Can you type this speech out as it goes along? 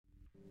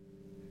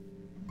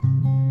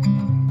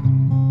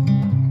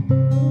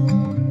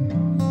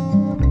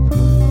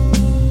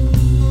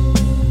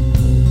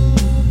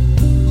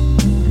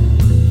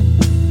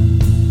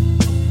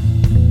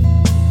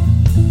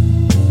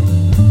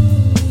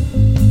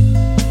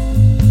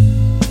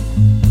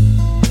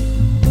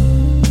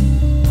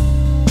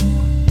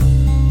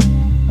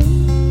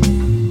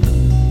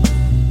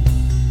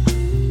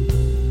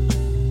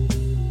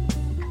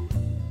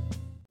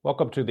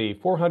Welcome to the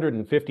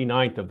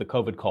 459th of the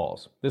COVID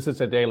calls. This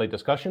is a daily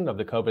discussion of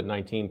the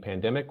COVID-19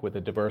 pandemic with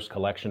a diverse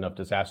collection of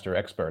disaster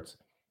experts.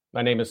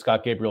 My name is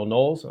Scott Gabriel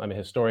Knowles. I'm a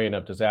historian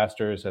of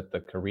disasters at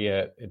the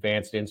Korea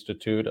Advanced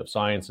Institute of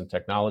Science and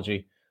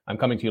Technology. I'm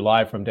coming to you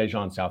live from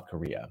Daejeon, South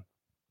Korea.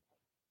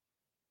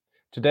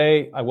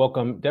 Today, I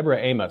welcome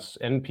Deborah Amos,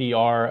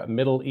 NPR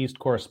Middle East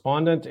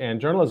correspondent and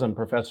journalism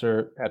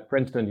professor at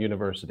Princeton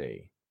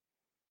University.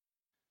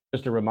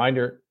 Just a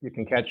reminder, you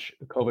can catch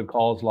COVID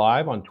Calls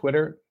live on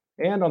Twitter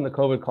and on the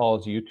COVID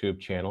Calls YouTube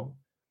channel.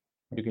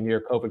 You can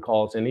hear COVID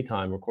Calls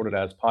anytime, recorded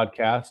as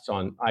podcasts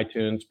on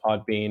iTunes,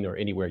 Podbean, or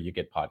anywhere you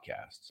get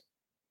podcasts.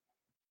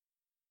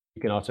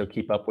 You can also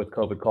keep up with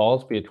COVID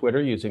Calls via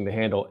Twitter using the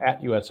handle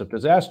 @US of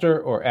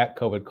Disaster or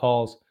 @COVID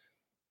Calls.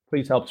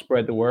 Please help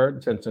spread the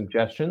word, send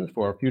suggestions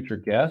for future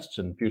guests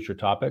and future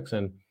topics.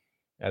 And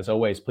as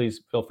always,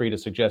 please feel free to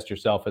suggest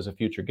yourself as a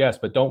future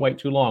guest, but don't wait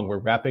too long. We're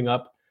wrapping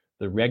up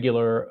the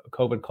regular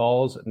COVID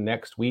calls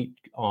next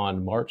week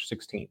on March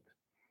 16th.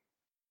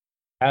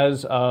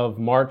 As of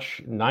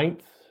March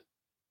 9th,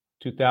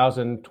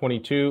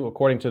 2022,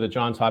 according to the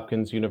Johns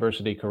Hopkins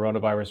University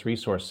Coronavirus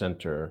Resource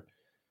Center,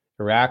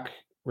 Iraq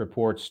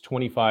reports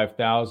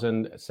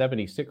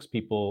 25,076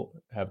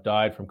 people have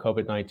died from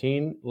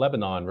COVID-19.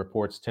 Lebanon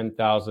reports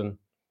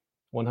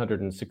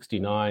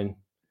 10,169.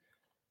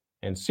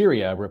 And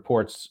Syria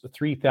reports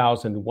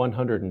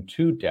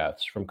 3,102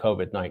 deaths from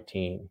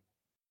COVID-19.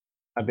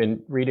 I've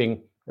been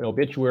reading an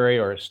obituary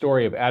or a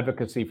story of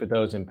advocacy for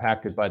those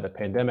impacted by the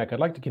pandemic. I'd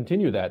like to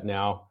continue that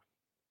now.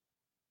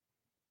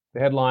 The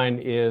headline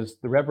is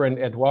The Reverend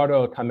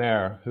Eduardo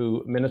Tamer,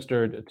 who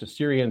ministered to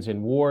Syrians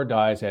in war,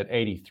 dies at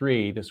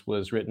 83. This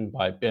was written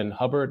by Ben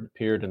Hubbard,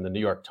 appeared in the New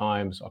York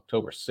Times,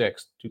 October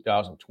 6,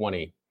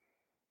 2020.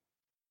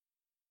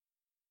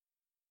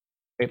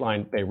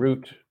 Dateline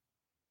Beirut.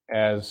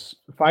 As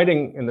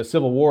fighting in the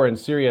civil war in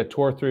Syria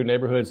tore through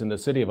neighborhoods in the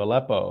city of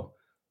Aleppo,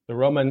 the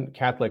Roman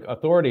Catholic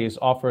authorities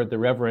offered the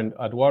Reverend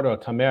Eduardo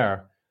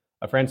Tamer,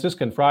 a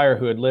Franciscan friar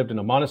who had lived in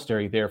a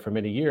monastery there for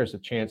many years, a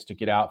chance to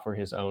get out for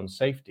his own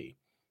safety.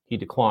 He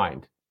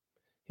declined.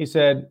 He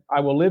said, "I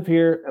will live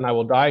here and I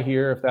will die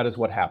here if that is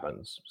what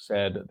happens,"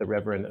 said the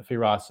Reverend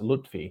Firas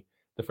Lutfi,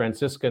 the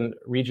Franciscan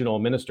regional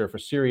minister for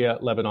Syria,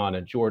 Lebanon,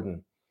 and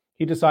Jordan.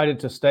 He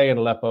decided to stay in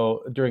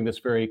Aleppo during this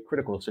very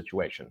critical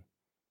situation.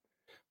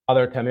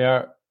 Father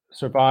Tamer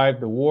survived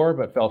the war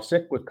but fell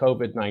sick with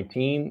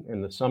COVID-19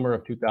 in the summer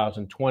of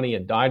 2020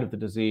 and died of the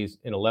disease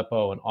in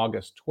Aleppo on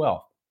August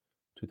 12,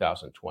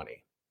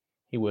 2020.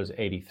 He was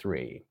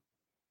 83.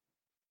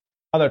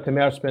 Father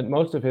Tamer spent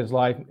most of his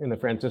life in the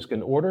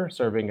Franciscan order,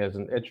 serving as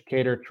an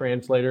educator,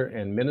 translator,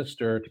 and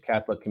minister to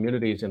Catholic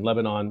communities in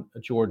Lebanon,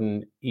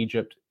 Jordan,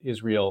 Egypt,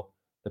 Israel,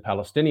 the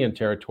Palestinian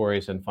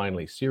territories, and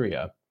finally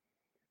Syria.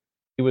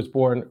 He was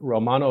born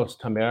Romanos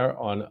Tamer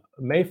on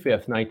May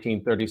 5,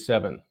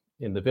 1937,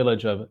 in the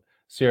village of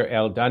Sir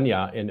El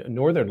Danya in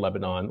northern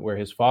Lebanon, where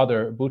his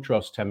father,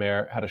 Boutros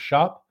Tamer, had a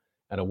shop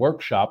and a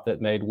workshop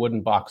that made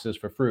wooden boxes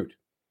for fruit.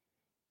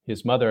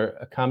 His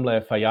mother, Kamle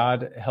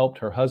Fayyad, helped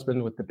her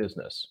husband with the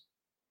business.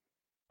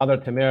 Father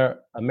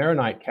Tamer, a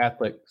Maronite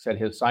Catholic, set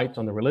his sights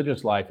on the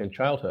religious life in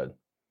childhood.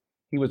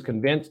 He was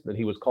convinced that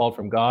he was called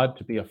from God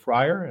to be a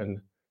friar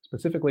and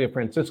specifically a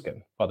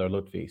Franciscan, Father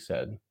Lutfi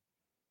said.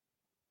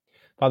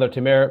 Father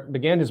Tamer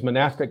began his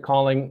monastic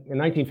calling in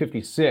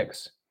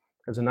 1956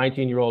 as a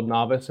 19-year-old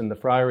novice in the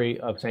Friary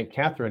of St.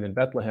 Catherine in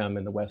Bethlehem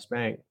in the West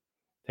Bank,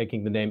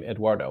 taking the name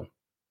Eduardo.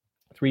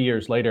 3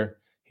 years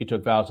later, he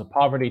took vows of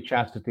poverty,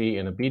 chastity,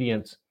 and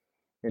obedience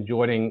in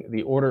joining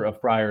the Order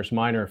of Friars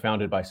Minor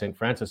founded by St.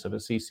 Francis of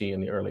Assisi in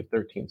the early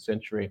 13th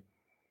century.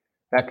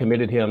 That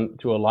committed him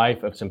to a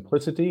life of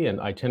simplicity and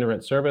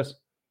itinerant service,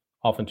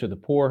 often to the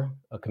poor,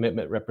 a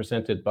commitment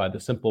represented by the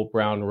simple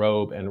brown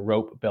robe and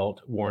rope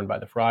belt worn by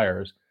the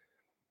friars.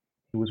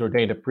 He was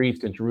ordained a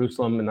priest in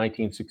Jerusalem in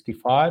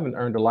 1965 and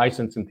earned a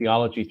license in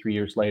theology 3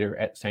 years later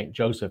at St.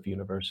 Joseph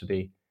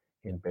University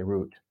in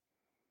Beirut.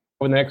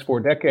 Over the next 4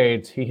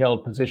 decades, he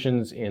held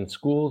positions in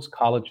schools,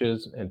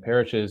 colleges, and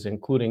parishes,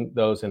 including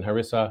those in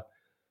Harissa,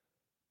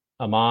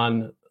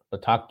 Amman,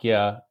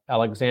 Latakia,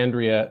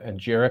 Alexandria, and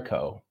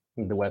Jericho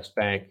in the West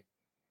Bank.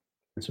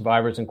 The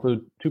survivors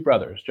include 2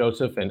 brothers,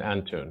 Joseph and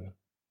Antun.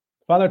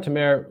 Father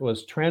Tamer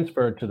was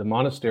transferred to the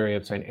monastery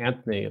of St.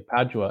 Anthony of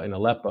Padua in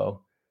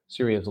Aleppo,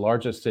 Syria's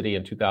largest city,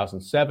 in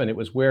 2007. It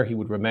was where he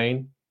would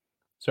remain,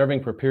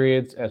 serving for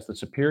periods as the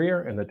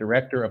superior and the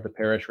director of the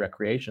parish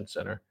recreation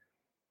center.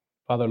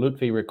 Father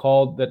Lutfi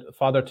recalled that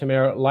Father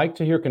Tamer liked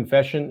to hear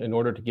confession in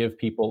order to give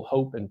people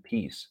hope and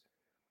peace.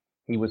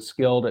 He was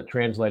skilled at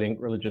translating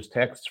religious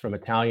texts from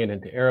Italian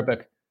into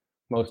Arabic,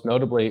 most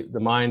notably The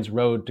Mind's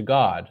Road to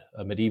God,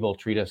 a medieval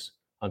treatise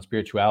on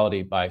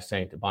spirituality by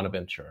Saint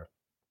Bonaventure.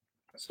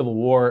 Civil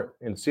war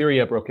in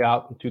Syria broke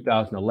out in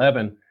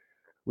 2011,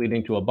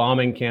 leading to a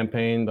bombing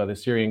campaign by the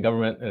Syrian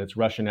government and its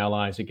Russian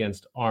allies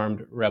against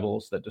armed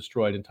rebels that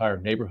destroyed entire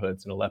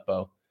neighborhoods in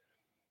Aleppo.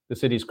 The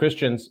city's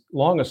Christians,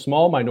 long a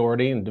small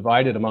minority and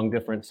divided among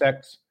different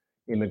sects,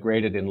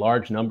 immigrated in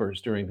large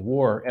numbers during the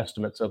war.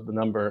 Estimates of the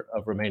number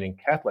of remaining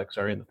Catholics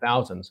are in the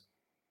thousands.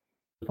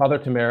 Father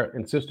Tamer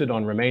insisted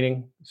on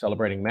remaining,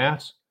 celebrating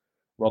Mass,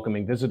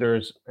 welcoming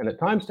visitors, and at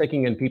times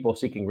taking in people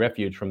seeking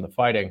refuge from the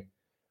fighting.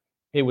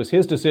 It was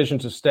his decision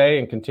to stay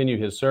and continue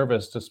his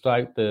service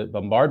despite the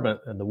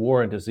bombardment and the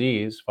war and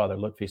disease, Father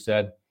Lutfi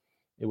said.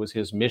 It was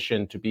his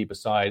mission to be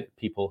beside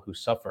people who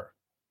suffer.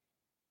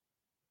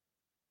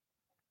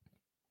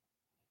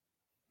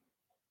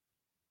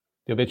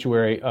 The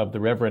obituary of the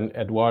Reverend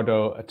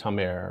Eduardo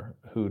Tamer,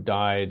 who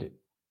died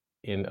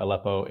in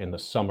Aleppo in the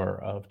summer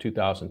of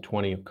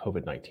 2020 of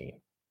COVID-19.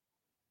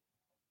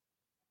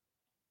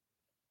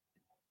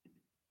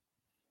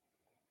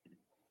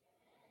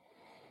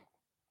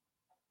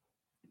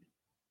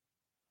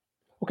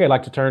 Okay, I'd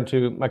like to turn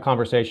to my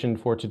conversation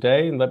for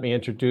today, and let me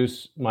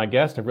introduce my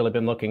guest. I've really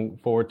been looking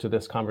forward to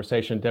this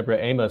conversation. Deborah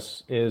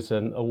Amos is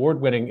an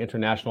award-winning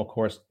international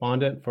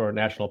correspondent for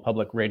National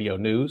Public Radio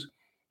News,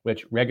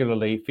 which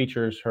regularly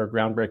features her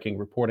groundbreaking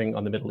reporting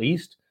on the Middle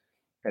East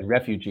and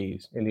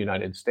refugees in the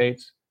United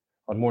States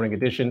on Morning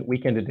Edition,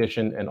 Weekend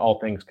Edition, and All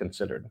Things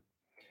Considered.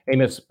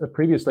 Amos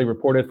previously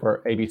reported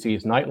for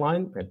ABC's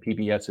Nightline and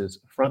PBS's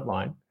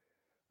Frontline.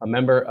 A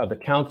member of the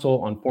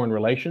Council on Foreign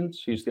Relations,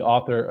 she's the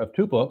author of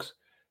two books,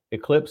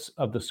 Eclipse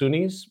of the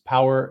Sunnis,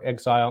 Power,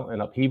 Exile,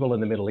 and Upheaval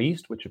in the Middle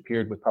East, which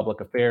appeared with Public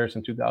Affairs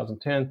in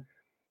 2010,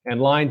 and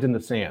Lines in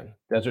the Sand,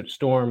 Desert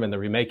Storm and the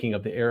Remaking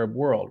of the Arab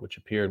World, which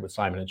appeared with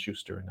Simon &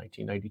 Schuster in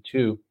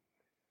 1992.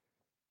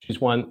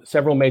 She's won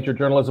several major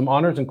journalism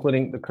honors,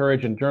 including the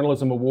Courage in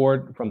Journalism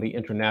Award from the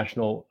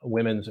International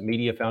Women's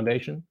Media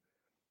Foundation,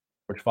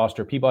 George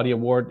Foster Peabody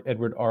Award,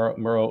 Edward R.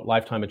 Murrow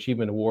Lifetime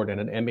Achievement Award, and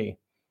an Emmy.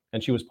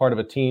 And she was part of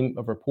a team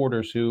of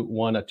reporters who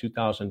won a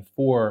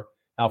 2004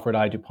 Alfred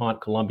I.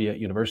 DuPont Columbia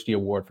University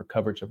Award for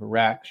coverage of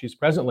Iraq. She's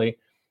presently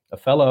a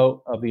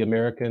fellow of the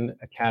American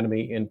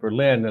Academy in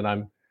Berlin, and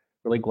I'm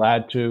really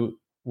glad to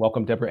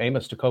welcome Deborah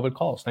Amos to COVID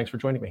Calls. Thanks for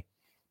joining me.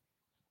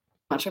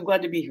 I'm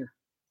glad to be here.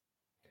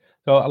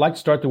 So I'd like to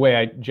start the way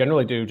I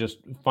generally do, just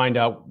find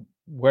out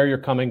where you're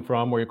coming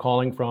from, where you're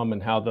calling from,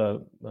 and how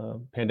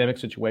the pandemic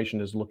situation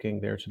is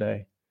looking there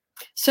today.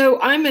 So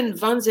I'm in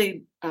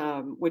Wannsee,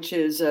 which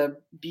is a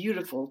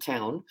beautiful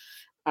town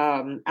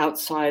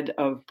outside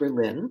of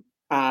Berlin.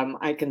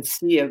 I can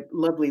see a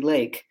lovely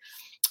lake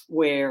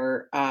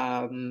where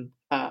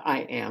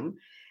I am.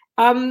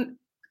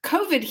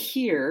 COVID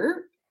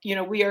here,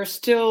 we are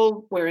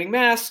still wearing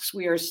masks.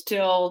 We are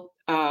still,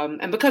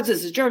 and because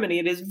this is Germany,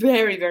 it is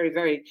very, very,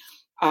 very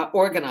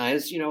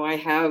organized. I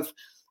have,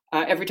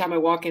 every time I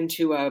walk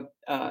into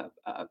a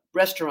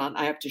restaurant,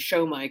 I have to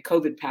show my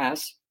COVID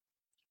pass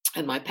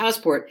and my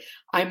passport.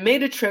 I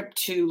made a trip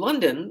to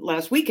London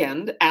last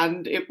weekend,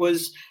 and it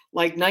was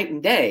like night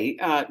and day.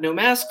 No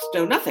masks,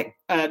 no nothing.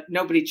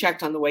 Nobody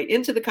checked on the way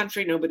into the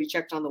country. Nobody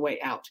checked on the way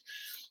out.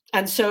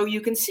 And so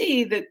you can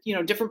see that,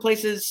 different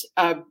places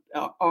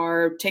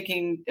are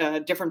taking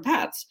different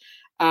paths.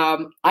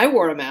 I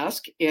wore a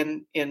mask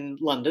in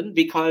London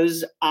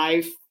because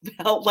I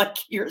felt like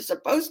you're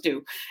supposed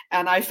to,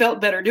 and I felt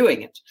better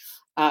doing it.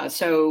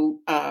 So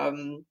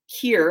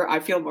here I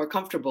feel more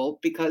comfortable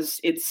because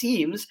it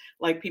seems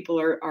like people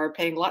are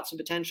paying lots of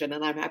attention,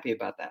 and I'm happy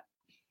about that.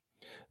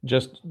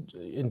 Just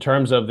in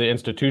terms of the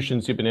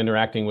institutions you've been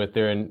interacting with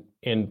there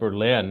in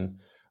Berlin,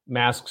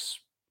 masks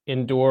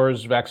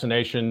indoors,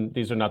 vaccination,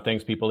 these are not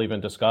things people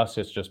even discuss.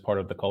 It's just part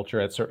of the culture.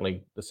 It's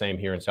certainly the same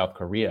here in South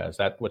Korea. Is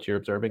that what you're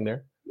observing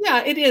there?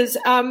 Yeah, it is.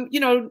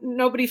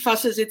 Nobody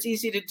fusses. It's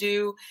easy to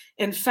do.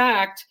 In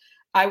fact,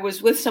 I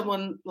was with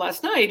someone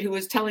last night who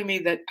was telling me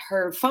that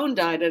her phone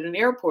died at an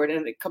airport,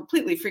 and it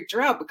completely freaked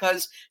her out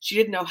because she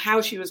didn't know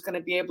how she was going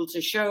to be able to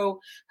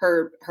show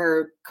her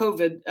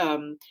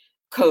COVID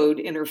code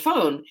in her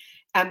phone,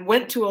 and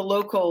went to a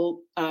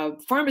local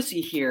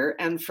pharmacy here.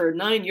 And for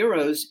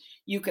 €9,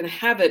 you can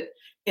have it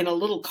in a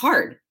little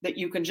card that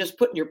you can just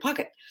put in your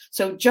pocket.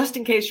 So just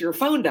in case your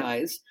phone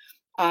dies,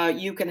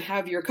 you can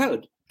have your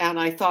code. And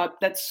I thought,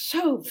 that's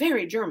so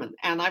very German,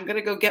 and I'm going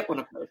to go get one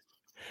of those.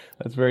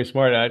 That's very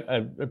smart.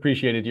 I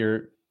appreciated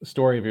your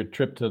story of your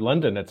trip to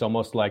London. It's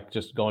almost like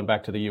just going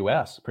back to the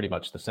US, pretty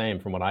much the same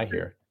from what I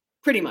hear.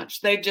 Pretty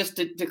much. They've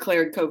just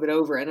declared COVID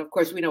over. And of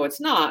course, we know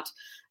it's not.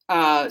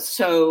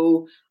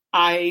 So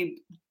I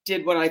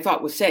did what I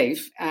thought was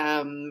safe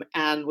and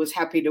was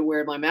happy to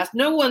wear my mask.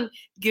 No one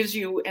gives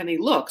you any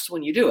looks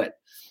when you do it,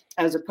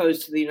 as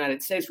opposed to the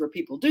United States where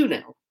people do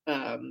now.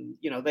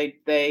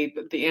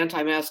 The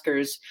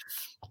anti-maskers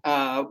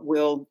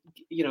will,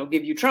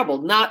 give you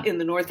trouble. Not in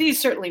the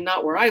Northeast, certainly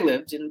not where I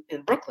lived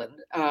in Brooklyn.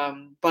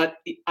 But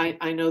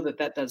I know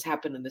that does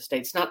happen in the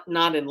States,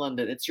 not in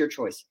London. It's your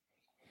choice.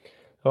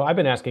 So I've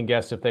been asking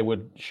guests if they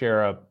would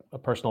share a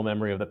personal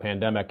memory of the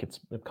pandemic. It's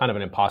kind of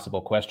an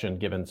impossible question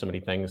given so many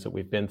things that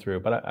we've been through.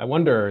 But I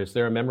wonder, is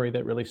there a memory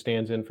that really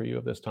stands in for you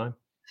of this time?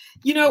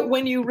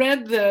 When you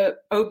read the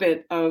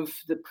obit of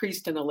the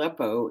priest in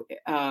Aleppo,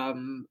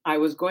 I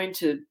was going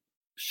to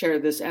share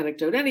this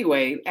anecdote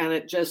anyway, and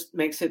it just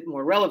makes it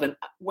more relevant.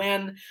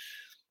 When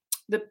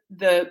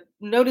the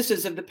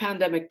notices of the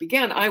pandemic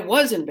began, I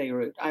was in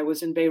Beirut. I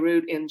was in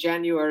Beirut in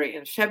January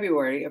and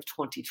February of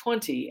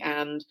 2020.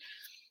 And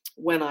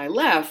when I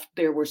left,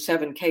 there were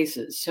 7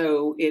 cases.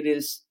 So it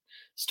is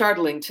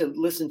startling to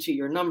listen to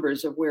your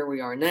numbers of where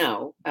we are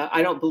now.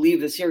 I don't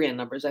believe the Syrian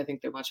numbers. I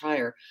think they're much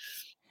higher.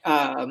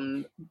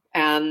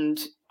 And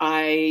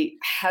I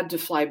had to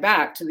fly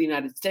back to the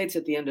United States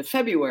at the end of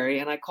February.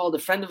 And I called a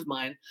friend of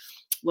mine,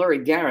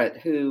 Laurie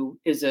Garrett, who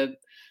is a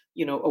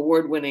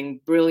award-winning,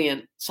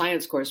 brilliant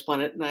science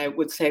correspondent. And I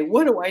would say,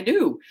 what do I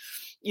do?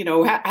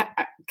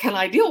 Can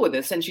I deal with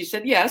this? And she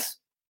said, yes,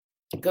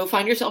 go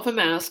find yourself a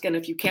mask. And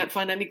if you can't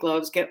find any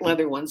gloves, get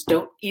leather ones.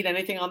 Don't eat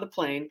anything on the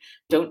plane.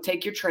 Don't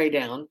take your tray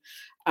down.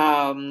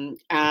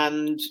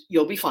 And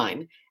you'll be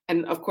fine.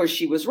 And of course,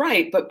 she was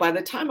right. But by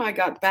the time I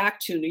got back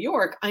to New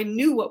York, I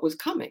knew what was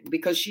coming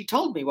because she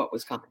told me what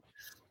was coming.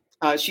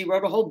 She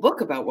wrote a whole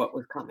book about what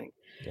was coming.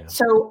 Yeah.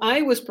 So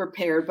I was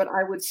prepared, but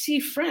I would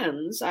see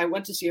friends. I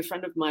went to see a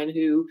friend of mine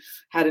who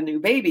had a new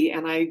baby,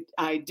 and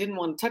I didn't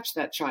want to touch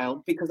that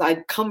child because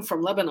I'd come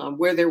from Lebanon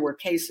where there were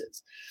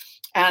cases.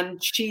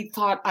 And she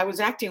thought I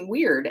was acting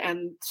weird.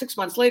 And 6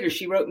 months later,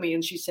 she wrote me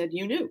and she said,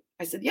 you knew.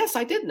 I said, yes,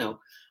 I did know.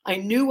 I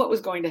knew what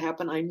was going to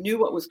happen. I knew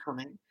what was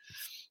coming.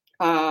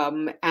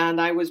 And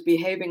I was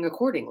behaving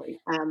accordingly.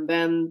 And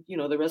then,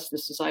 the rest of the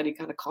society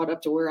kind of caught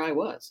up to where I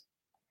was.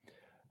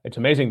 It's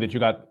amazing that you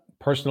got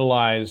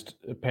personalized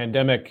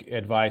pandemic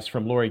advice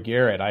from Laurie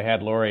Garrett. I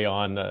had Laurie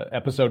on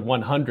episode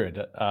 100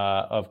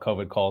 of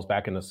COVID Calls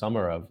back in the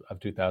summer of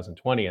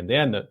 2020. And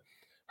then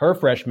her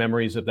fresh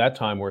memories of that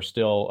time were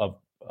still of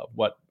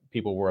what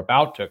people were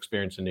about to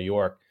experience in New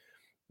York,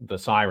 the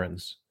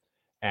sirens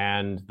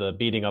and the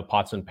beating of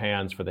pots and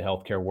pans for the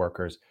healthcare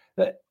workers.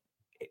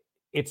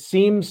 It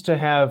seems to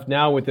have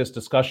now, with this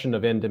discussion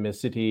of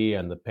endemicity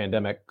and the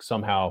pandemic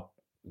somehow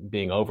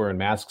being over and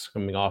masks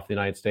coming off the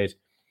United States,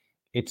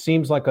 it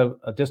seems like a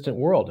distant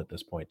world at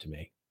this point to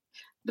me.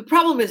 The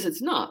problem is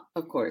it's not,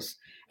 of course.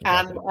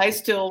 Exactly. And I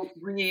still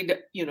read,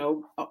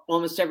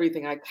 almost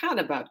everything I can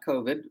about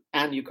COVID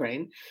and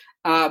Ukraine.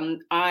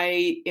 In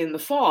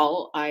the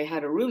fall, I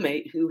had a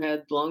roommate who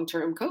had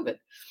long-term COVID.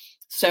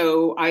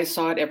 So I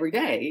saw it every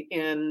day.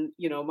 And,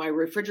 my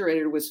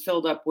refrigerator was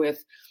filled up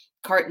with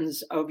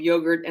cartons of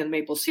yogurt and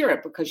maple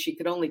syrup because she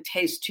could only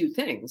taste 2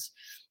 things,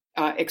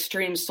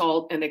 extreme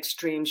salt and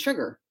extreme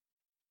sugar.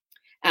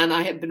 And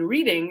I have been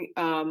reading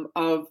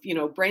of,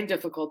 brain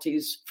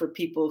difficulties for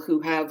people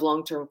who have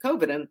long-term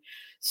COVID. And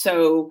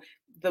so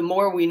the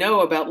more we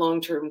know about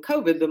long-term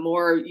COVID, the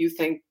more you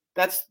think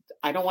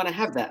I don't want to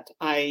have that.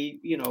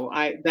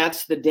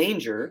 That's the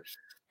danger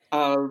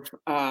of,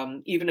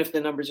 even if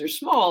the numbers are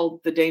small,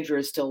 the danger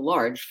is still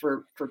large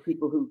for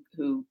people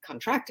who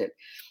contract it.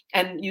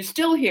 And you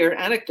still hear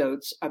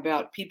anecdotes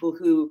about people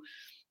who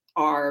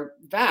are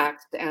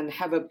vaxxed and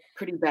have a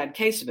pretty bad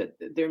case of it.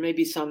 There may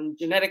be some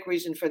genetic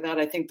reason for that.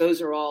 I think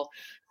those are all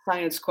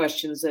science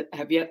questions that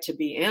have yet to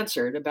be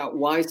answered about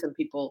why some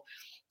people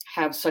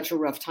have such a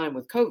rough time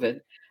with COVID.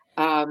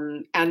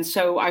 And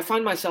so I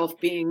find myself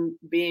being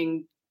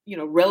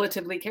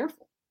relatively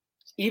careful,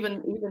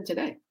 even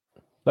today.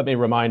 Let me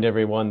remind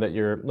everyone that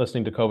you're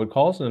listening to COVID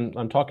Calls, and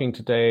I'm talking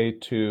today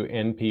to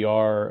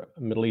NPR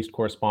Middle East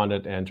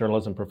correspondent and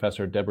journalism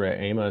professor Deborah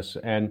Amos.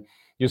 And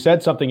you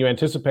said something, you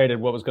anticipated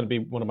what was going to be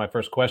one of my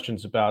first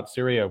questions about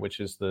Syria, which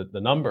is the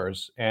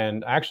numbers.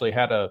 And I actually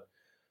had a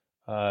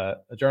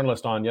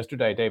journalist on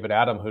yesterday, David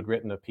Adam, who'd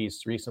written a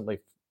piece recently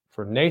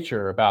for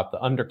Nature about the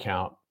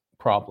undercount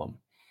problem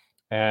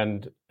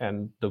and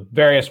the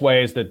various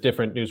ways that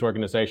different news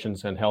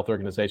organizations and health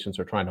organizations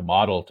are trying to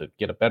model to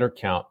get a better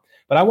count.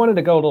 But I wanted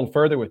to go a little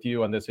further with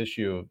you on this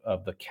issue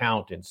of the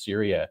count in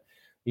Syria.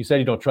 You said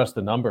you don't trust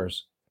the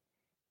numbers.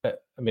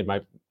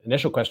 My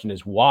initial question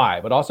is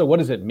why, but also what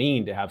does it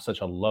mean to have such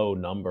a low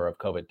number of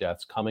COVID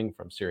deaths coming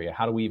from Syria?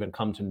 How do we even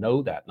come to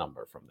know that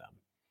number from them?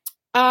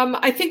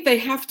 I think they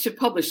have to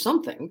publish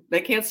something.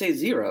 They can't say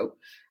 0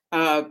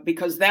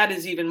 because that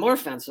is even more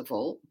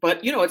fanciful.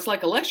 But, it's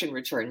like election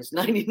returns,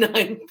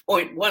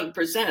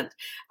 99.1%.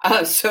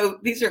 So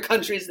these are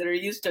countries that are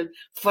used to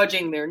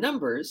fudging their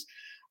numbers.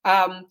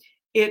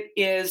 It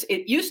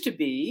used to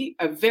be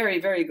a very,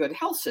 very good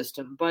health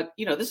system, but,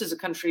 this is a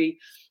country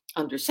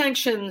under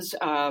sanctions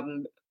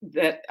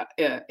that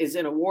is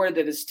in a war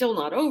that is still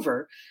not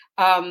over.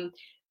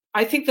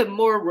 I think the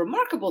more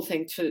remarkable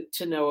thing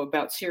to know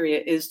about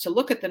Syria is to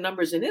look at the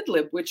numbers in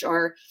Idlib, which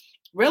are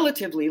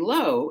relatively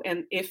low.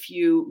 And if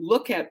you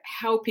look at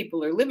how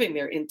people are living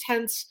there,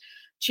 intense,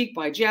 cheek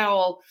by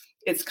jowl,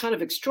 it's kind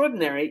of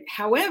extraordinary.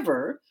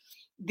 However,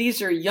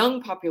 these are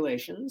young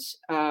populations,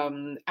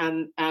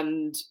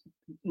 and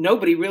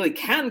nobody really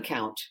can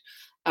count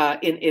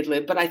in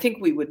Idlib. But I think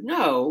we would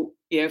know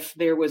if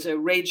there was a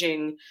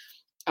raging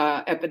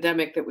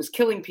epidemic that was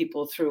killing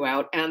people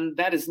throughout, and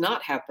that is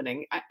not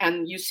happening.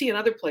 And you see in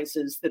other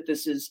places that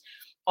this is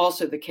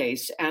also the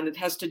case, and it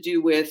has to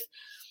do with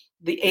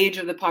the age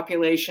of the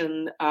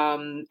population,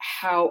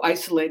 how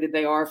isolated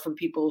they are from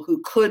people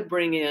who could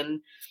bring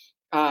in,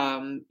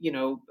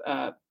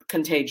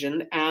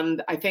 contagion.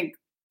 And I think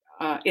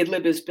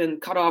Idlib has been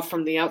cut off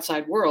from the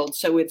outside world,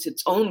 so it's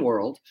its own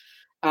world.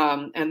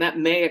 And that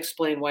may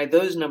explain why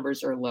those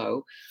numbers are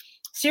low.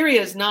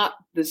 Syria is not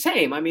the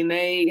same. I mean,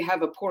 they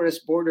have a porous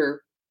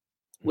border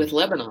with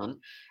Lebanon,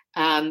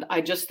 and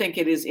I just think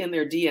it is in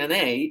their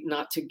DNA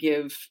not to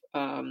give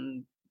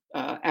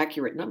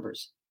accurate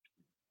numbers.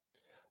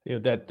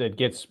 That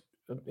gets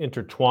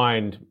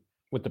intertwined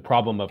with the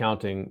problem of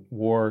counting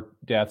war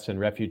deaths and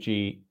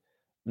refugee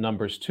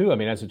numbers too. I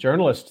mean, as a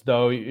journalist,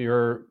 though,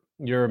 your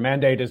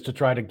mandate is to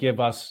try to give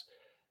us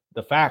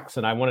the facts.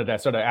 And I wanted to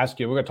sort of ask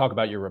you, we're going to talk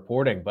about your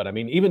reporting, but I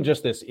mean, even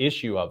just this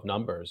issue of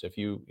numbers, if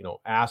you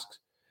ask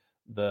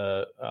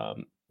the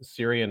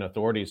Syrian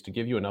authorities to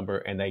give you a number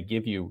and they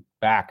give you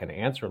back an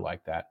answer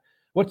like that,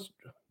 what's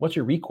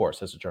your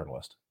recourse as a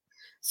journalist?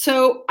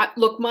 So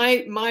look,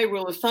 my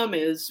rule of thumb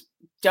is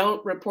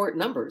don't report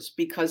numbers,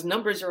 because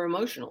numbers are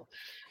emotional.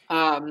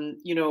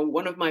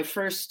 One of my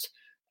first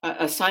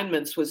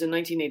assignments was in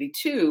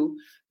 1982,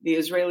 the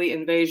Israeli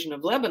invasion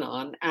of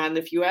Lebanon. And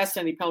if you asked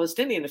any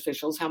Palestinian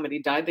officials how many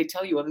died, they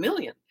tell you 1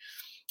 million,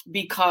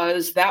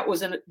 because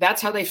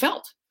that's how they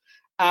felt.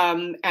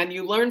 And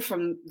you learn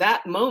from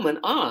that moment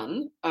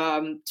on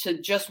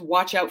to just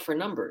watch out for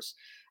numbers.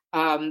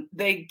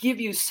 They give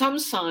you some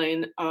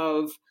sign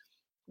of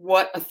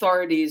what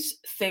authorities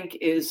think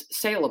is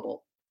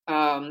saleable,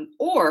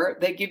 or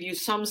they give you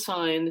some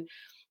sign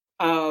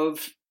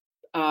of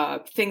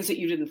things that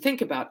you didn't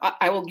think about.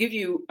 I will give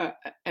you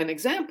an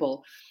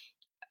example.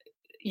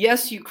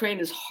 Yes, Ukraine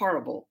is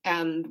horrible,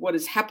 and what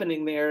is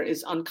happening there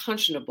is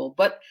unconscionable,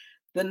 but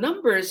the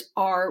numbers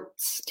are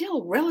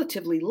still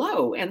relatively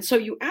low. And so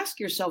you ask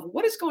yourself,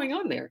 what is going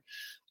on there?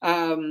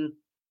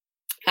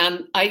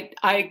 And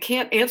I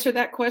can't answer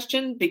that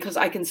question because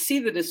I can see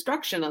the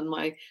destruction on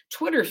my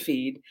Twitter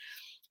feed,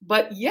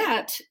 but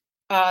yet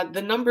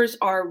the numbers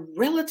are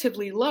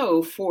relatively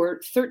low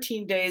for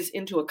 13 days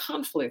into a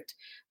conflict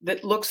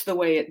that looks the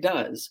way it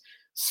does.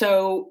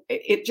 So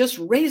it just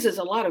raises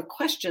a lot of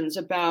questions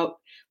about,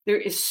 there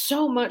is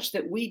so much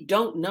that we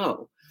don't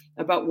know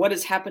about what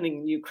is happening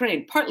in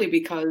Ukraine, partly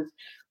because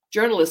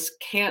journalists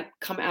can't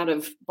come out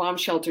of bomb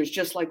shelters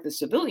just like the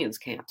civilians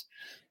can't.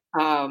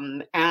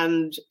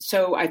 And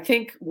so I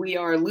think we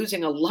are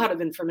losing a lot of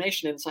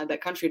information inside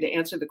that country to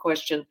answer the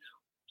question,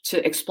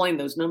 to explain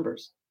those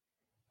numbers.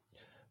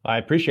 I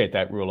appreciate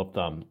that rule of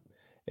thumb.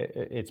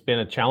 It's been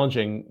a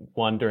challenging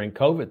one during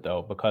COVID,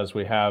 though, because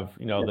we have,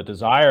 the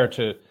desire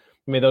to,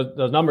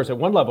 those numbers at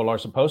one level are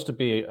supposed to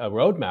be a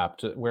roadmap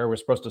to where we're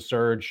supposed to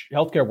surge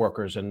healthcare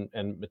workers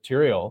and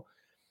material.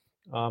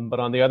 But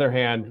on the other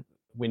hand,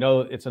 we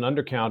know it's an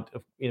undercount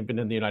even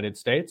in the United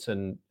States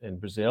and in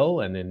Brazil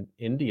and in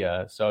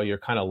India. So you're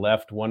kind of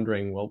left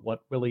wondering, well,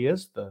 what really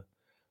is the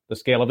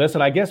scale of this?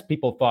 And I guess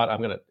people thought,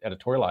 I'm going to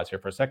editorialize here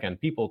for a second.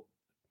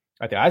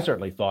 I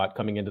certainly thought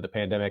coming into the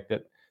pandemic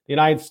that the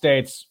United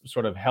States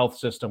sort of health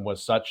system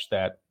was such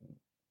that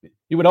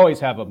you would always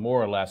have a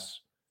more or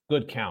less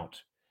good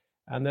count.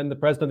 And then the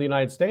president of the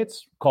United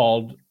States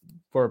called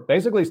for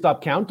basically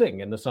stop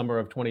counting in the summer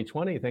of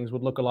 2020. Things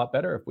would look a lot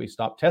better if we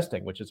stopped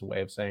testing, which is a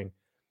way of saying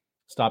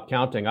stop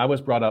counting. I was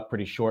brought up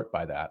pretty short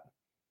by that.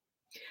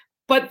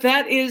 But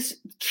that is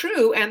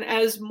true. And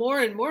as more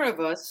and more of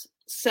us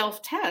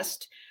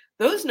self-test,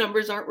 those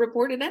numbers aren't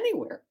reported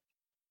anywhere.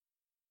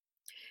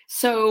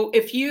 So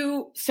if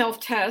you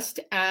self-test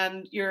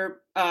and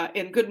you're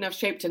in good enough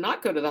shape to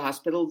not go to the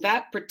hospital,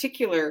 that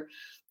particular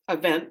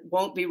event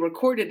won't be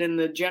recorded in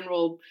the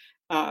general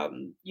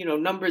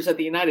numbers of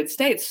the United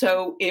States.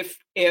 So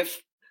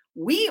if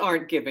we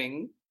aren't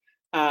giving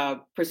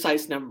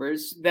precise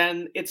numbers,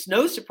 then it's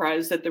no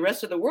surprise that the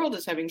rest of the world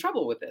is having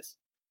trouble with this.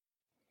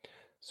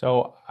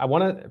 So I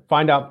want to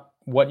find out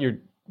what you're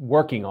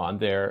working on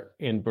there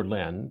in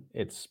Berlin.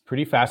 It's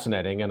pretty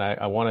fascinating, and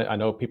I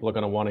know people are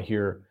going to want to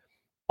hear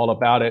all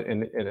about it,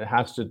 and it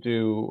has to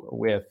do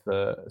with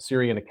the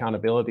Syrian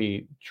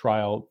accountability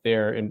trial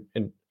there. And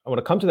I want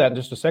to come to that in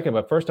just a second,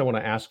 but first I want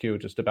to ask you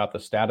just about the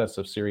status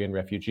of Syrian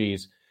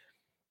refugees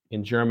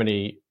in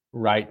Germany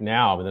right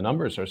now. I mean, the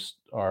numbers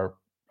are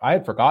I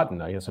had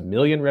forgotten, I guess, 1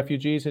 million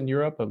refugees in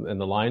Europe,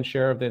 and the lion's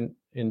share of them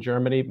in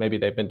Germany. Maybe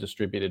they've been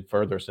distributed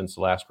further since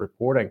the last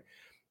reporting.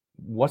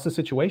 What's the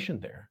situation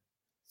there?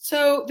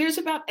 So there's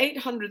about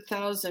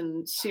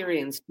 800,000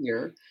 Syrians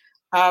here.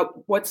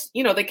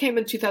 They came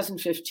in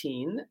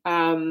 2015.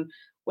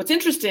 What's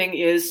interesting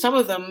is some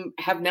of them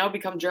have now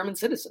become German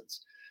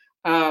citizens.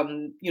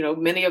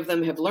 Many of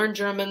them have learned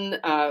German.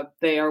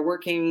 They are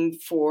working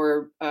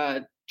for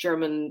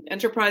German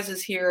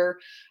enterprises here.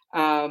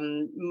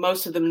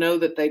 Most of them know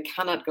that they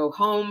cannot go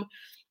home.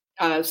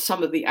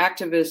 Some of the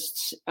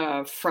activists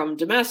from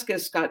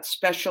Damascus got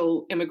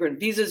special immigrant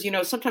visas.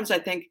 Sometimes I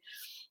think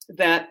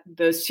that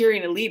the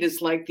Syrian elite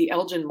is like the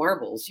Elgin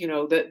marbles,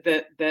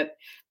 that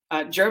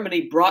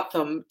Germany brought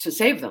them to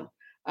save them,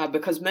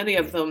 because many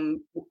of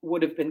them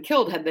would have been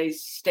killed had they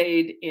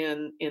stayed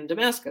in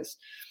Damascus.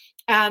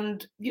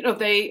 And,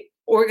 they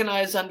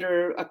organize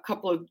under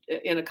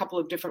in a couple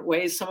of different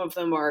ways. Some of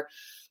them are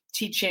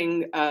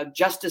teaching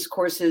justice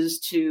courses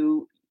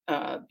to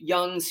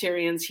young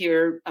Syrians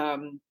here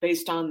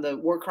based on the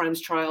war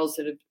crimes trials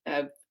that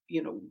have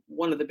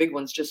one of the big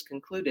ones just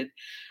concluded.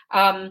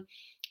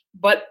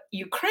 But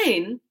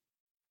Ukraine,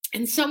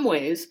 in some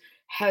ways,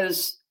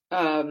 has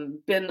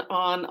been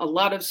on a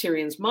lot of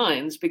Syrians'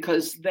 minds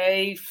because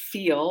they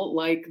feel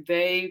like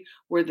they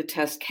were the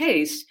test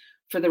case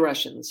for the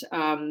Russians.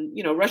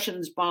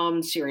 Russians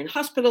bombed Syrian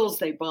hospitals,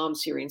 they bombed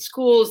Syrian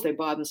schools, they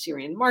bombed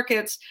Syrian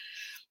markets,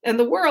 and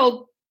the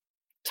world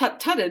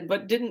tutted,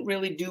 but didn't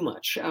really do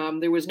much.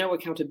 There was no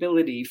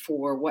accountability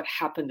for what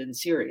happened in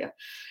Syria.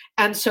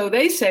 And so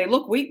they say,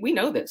 look, we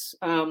know this,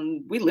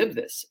 we live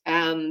this.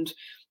 And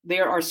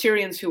there are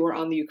Syrians who are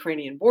on the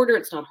Ukrainian border.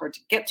 It's not hard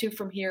to get to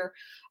from here.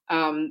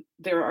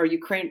 There are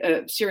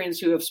Syrians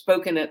who have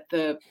spoken at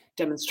the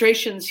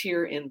demonstrations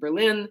here in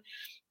Berlin.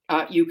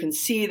 You can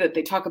see that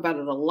they talk about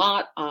it a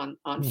lot on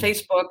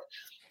Facebook.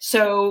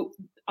 So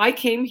I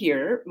came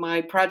here.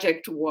 My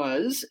project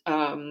was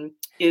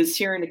is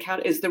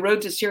the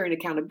road to Syrian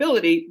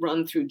accountability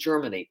run through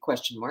Germany? ?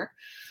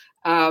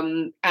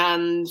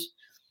 And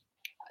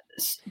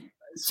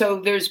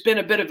so there's been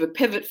a bit of a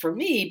pivot for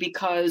me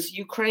because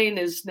Ukraine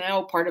is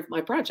now part of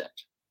my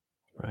project.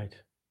 Right.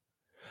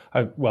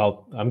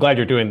 Well, I'm glad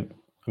you're doing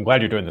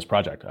this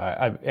project.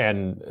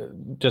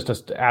 And just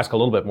to ask a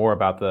little bit more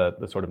about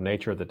the sort of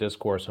nature of the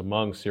discourse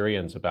among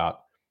Syrians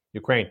about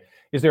Ukraine.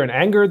 Is there an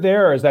anger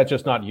there, or is that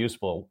just not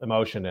useful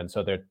emotion? And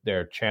so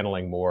they're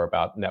channeling more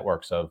about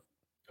networks of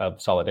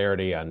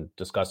solidarity and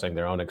discussing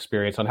their own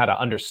experience on how to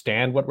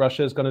understand what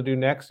Russia is going to do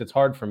next. It's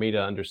hard for me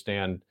to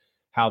understand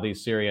how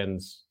these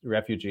Syrians,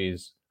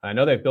 refugees, I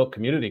know they've built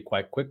community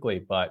quite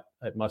quickly, but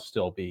it must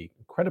still be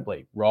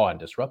incredibly raw and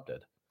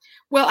disrupted.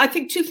 Well, I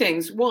think two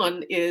things.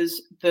 One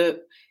is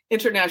the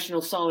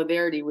international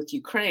solidarity with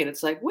Ukraine.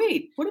 It's like,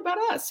 wait, what about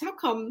us? How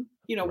come,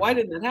 why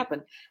didn't that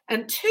happen?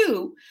 And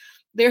two,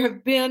 there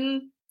have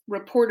been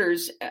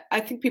reporters, I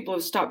think people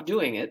have stopped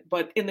doing it,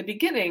 but in the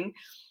beginning,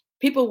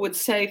 people would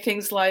say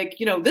things like,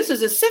 this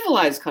is a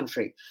civilized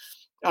country.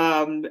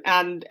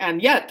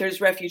 And yet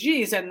there's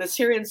refugees. And the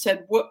Syrians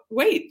said,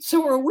 wait,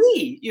 so are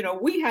we.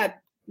 We had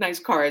nice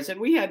cars and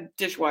we had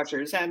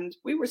dishwashers and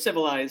we were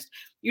civilized.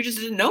 You just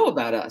didn't know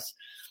about us.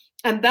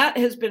 And that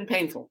has been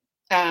painful.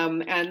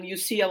 And you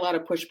see a lot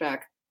of pushback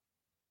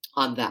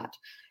on that.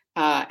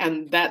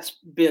 And that's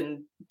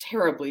been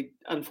terribly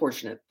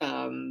unfortunate.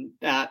 And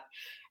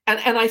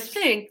I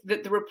think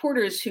that the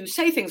reporters who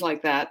say things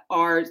like that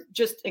are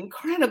just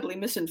incredibly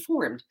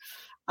misinformed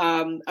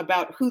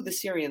about who the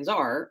Syrians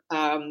are.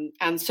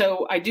 And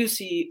so I do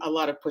see a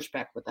lot of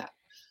pushback with that.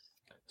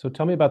 So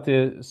tell me about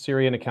the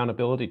Syrian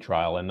accountability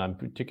trial. And I'm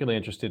particularly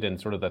interested in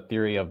sort of the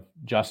theory of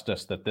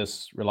justice that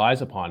this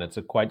relies upon. It's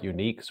a quite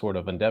unique sort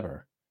of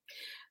endeavor.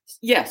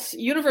 Yes,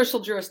 universal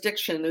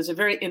jurisdiction is a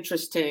very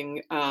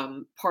interesting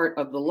part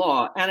of the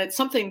law. And it's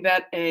something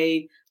that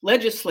a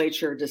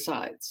legislature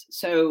decides.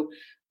 So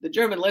the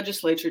German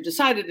legislature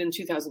decided in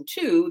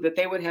 2002 that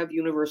they would have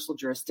universal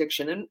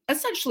jurisdiction. And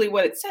essentially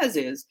what it says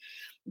is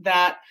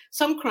that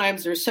some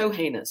crimes are so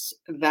heinous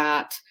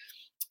that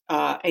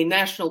a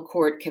national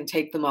court can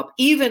take them up,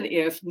 even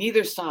if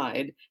neither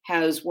side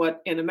has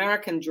what in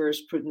American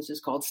jurisprudence is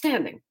called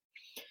standing.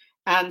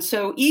 And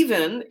so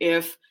even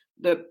if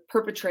the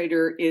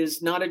perpetrator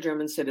is not a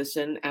German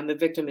citizen and the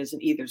victim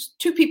isn't either,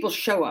 two people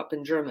show up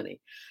in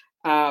Germany.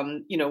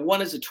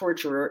 One is a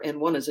torturer and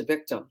one is a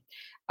victim.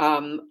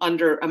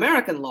 Under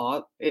American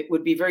law, it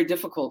would be very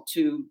difficult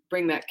to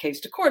bring that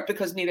case to court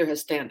because neither has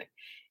standing.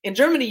 In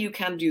Germany, you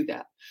can do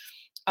that.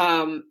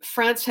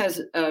 France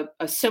has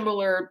a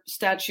similar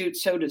statute,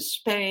 so does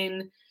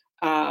Spain,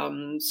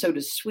 so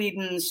does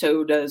Sweden,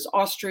 so does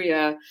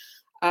Austria.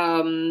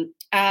 And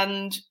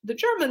the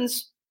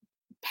Germans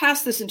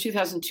passed this in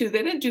 2002.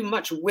 They didn't do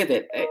much with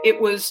it. It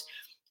was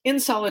in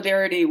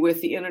solidarity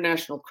with the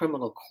International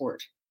Criminal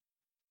Court.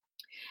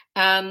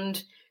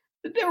 And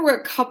there were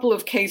a couple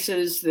of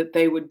cases that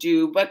they would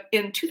do, but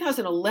in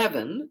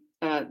 2011,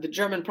 the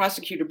German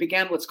prosecutor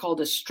began what's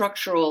called a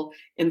structural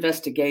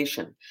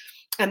investigation.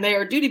 And they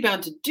are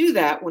duty-bound to do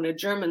that when a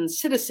German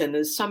citizen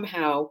is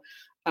somehow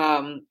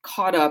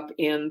caught up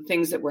in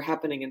things that were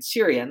happening in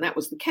Syria, and that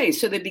was the case.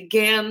 So they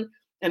began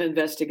an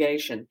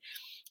investigation.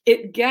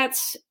 It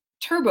gets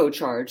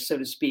turbocharged, so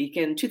to speak,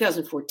 in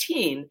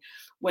 2014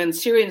 when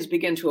Syrians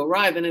begin to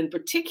arrive, and in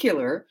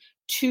particular,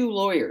 two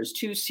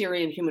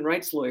Syrian human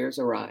rights lawyers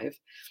arrive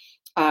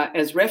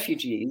as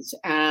refugees,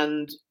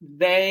 and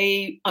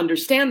they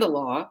understand the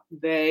law.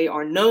 They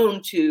are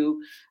known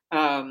to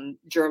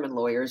German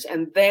lawyers,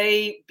 and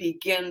they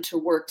begin to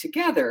work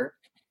together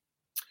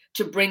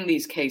to bring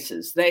these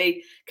cases.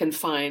 They can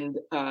find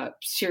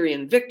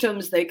Syrian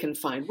victims, they can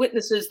find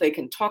witnesses, they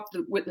can talk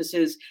the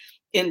witnesses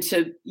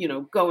into,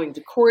 going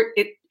to court.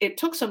 It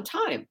took some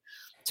time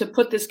to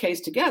put this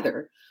case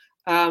together.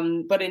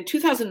 But in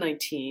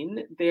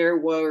 2019, there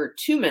were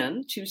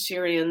two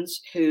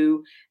Syrians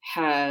who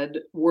had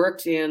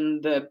worked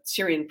in the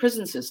Syrian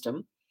prison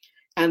system,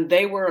 and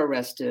they were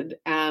arrested.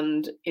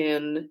 And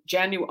on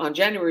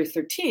January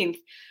 13th,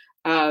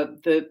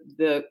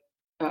 the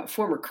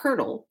former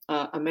colonel,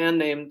 a man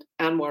named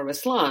Anwar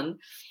Raslan,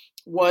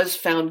 was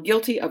found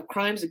guilty of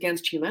crimes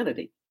against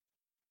humanity,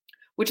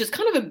 which is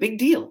kind of a big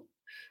deal.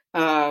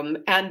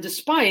 And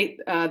despite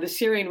the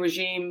Syrian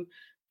regime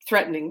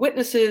threatening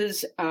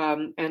witnesses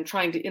and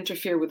trying to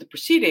interfere with the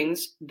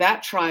proceedings,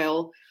 that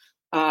trial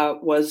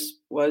was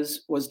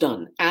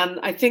done. And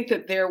I think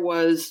that there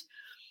was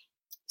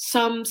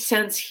some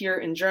sense here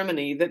in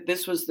Germany that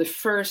this was the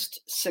first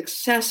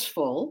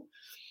successful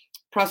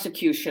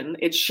prosecution.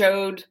 It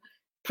showed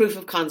proof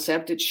of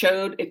concept. It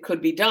showed it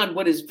could be done.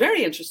 What is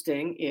very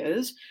interesting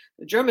is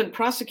the German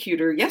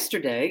prosecutor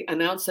yesterday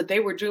announced that they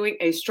were doing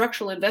a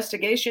structural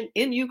investigation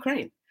in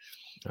Ukraine.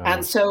 Oh.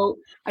 And so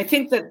I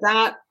think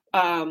that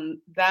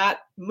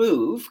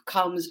move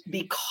comes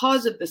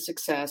because of the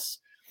success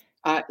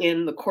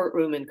in the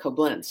courtroom in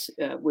Koblenz,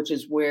 which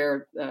is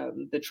where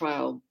the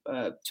trial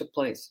took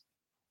place.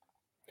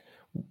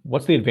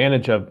 What's the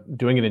advantage of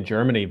doing it in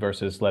Germany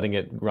versus letting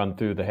it run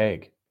through The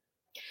Hague?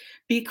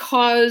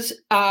 Because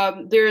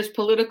there is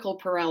political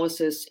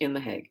paralysis in The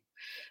Hague.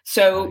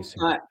 So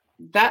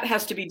that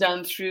has to be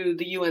done through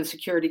the UN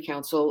Security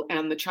Council,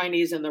 and the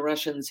Chinese and the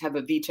Russians have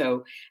a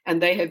veto,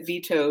 and they have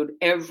vetoed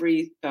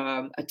every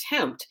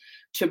attempt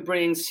to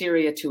bring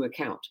Syria to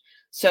account.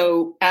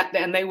 So,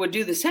 and they would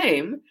do the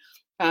same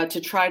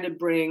to try to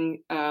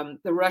bring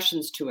the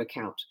Russians to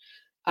account.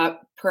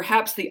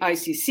 Perhaps the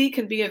ICC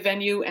can be a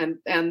venue,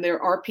 and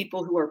there are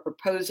people who are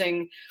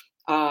proposing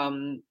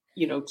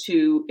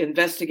to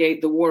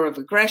investigate the war of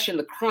aggression,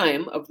 the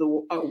crime of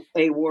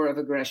a war of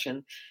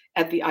aggression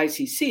at the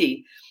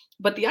ICC.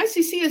 But the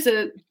ICC is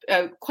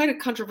quite a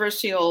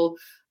controversial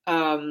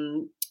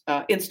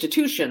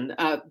institution.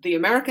 The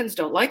Americans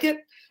don't like it.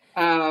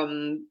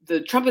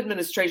 The Trump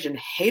administration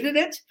hated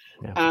it.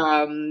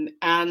 Yeah.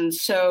 And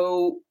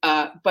so,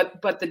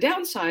 but the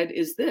downside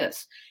is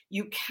this: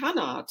 you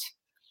cannot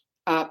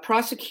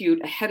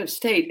prosecute a head of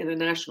state in a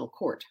national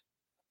court.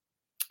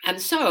 And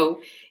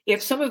so,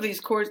 if some of these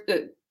courts,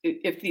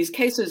 if these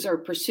cases are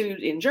pursued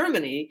in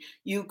Germany,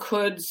 you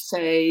could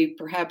say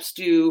perhaps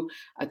do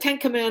a tank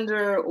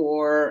commander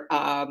or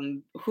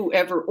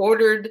whoever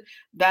ordered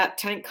that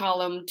tank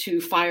column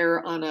to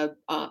fire on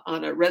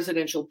a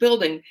residential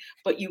building,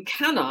 but you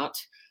cannot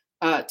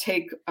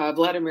take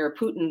Vladimir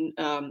Putin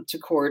to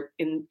court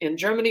in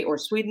Germany or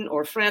Sweden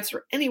or France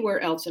or anywhere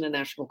else in a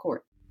national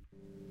court.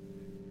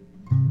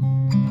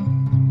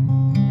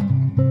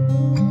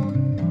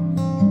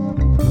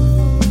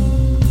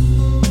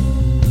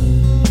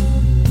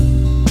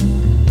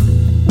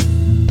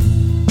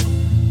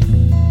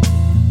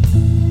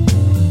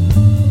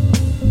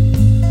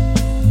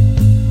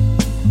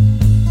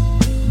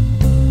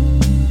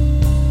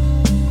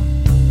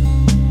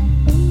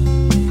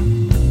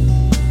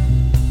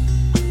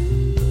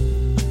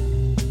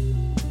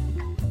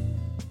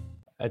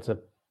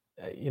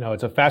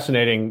 It's a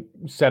fascinating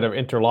set of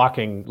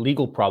interlocking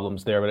legal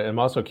problems there, but I'm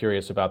also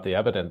curious about the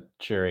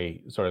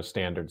evidentiary sort of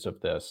standards of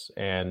this.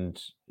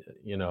 And,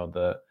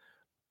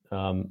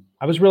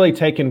 I was really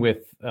taken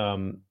with, I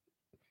don't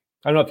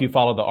know if you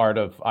follow the art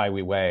of Ai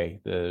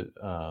Weiwei,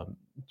 the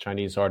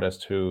Chinese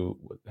artist who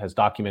has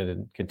documented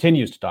and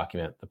continues to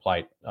document the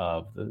plight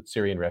of the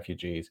Syrian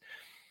refugees.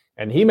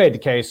 And he made the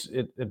case,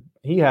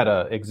 he had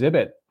an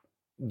exhibit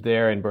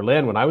there in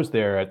Berlin when I was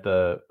there at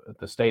the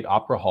State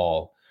Opera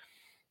Hall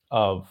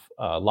of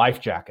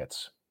life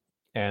jackets,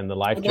 and the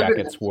life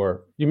jackets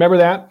were, you remember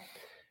that?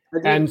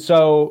 And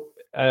so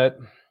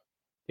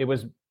it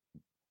was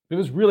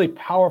really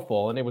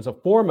powerful, and it was a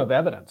form of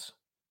evidence.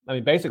 I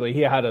mean, basically, he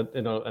had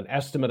an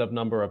estimate of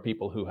number of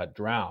people who had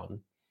drowned,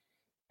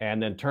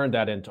 and then turned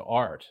that into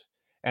art.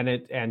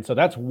 And so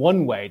that's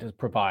one way to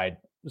provide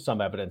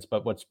some evidence.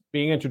 But what's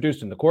being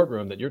introduced in the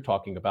courtroom that you're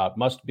talking about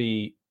must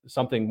be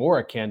something more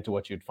akin to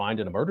what you'd find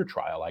in a murder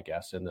trial, I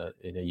guess, in a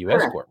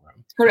U.S.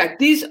 courtroom. Correct.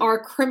 These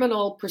are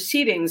criminal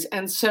proceedings,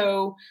 and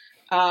so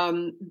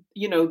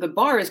the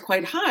bar is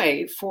quite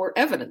high for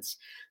evidence.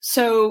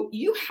 So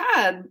you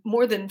had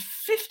more than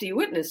 50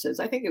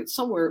 witnesses. I think it's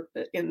somewhere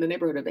in the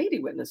neighborhood of 80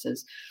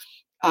 witnesses,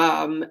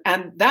 and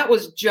that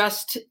was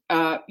just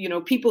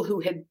people who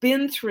had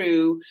been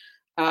through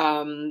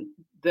the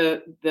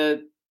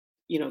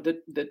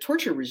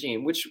torture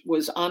regime, which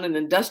was on an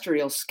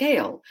industrial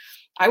scale.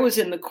 I was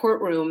in the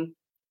courtroom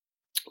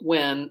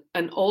when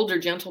an older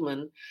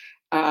gentleman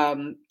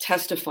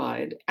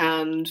testified,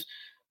 and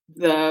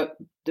the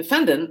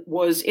defendant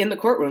was in the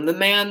courtroom, the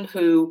man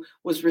who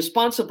was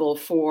responsible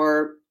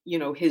for,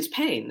 his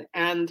pain.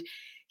 And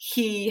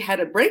he had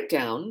a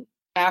breakdown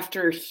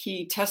after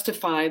he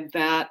testified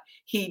that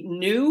he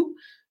knew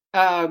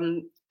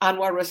Anwar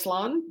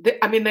Raslan.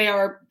 I mean, they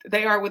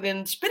are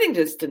within spitting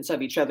distance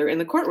of each other in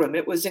the courtroom.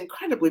 It was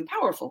incredibly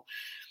powerful.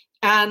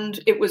 And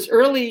it was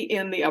early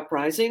in the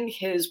uprising.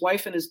 His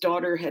wife and his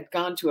daughter had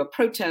gone to a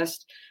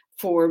protest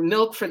for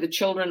milk for the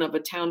children of a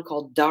town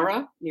called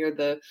Dara near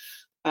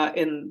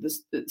in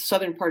the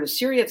southern part of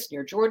Syria. It's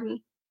near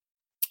Jordan.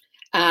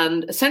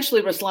 And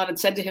essentially, Raslan had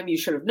said to him, "You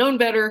should have known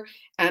better."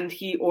 And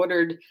he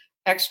ordered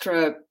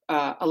extra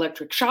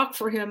electric shock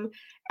for him.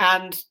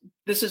 And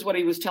this is what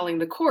he was telling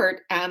the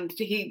court. And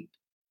he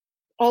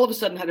all of a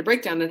sudden had a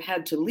breakdown and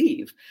had to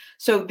leave.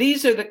 So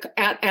these are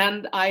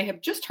and I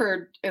have just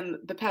heard in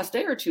the past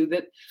day or two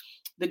that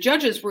the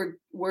judges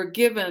were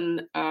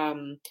given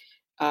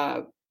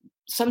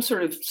some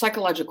sort of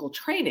psychological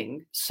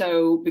training.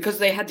 So because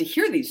they had to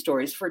hear these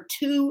stories for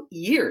 2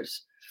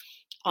 years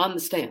on the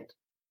stand.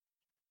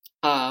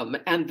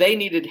 And they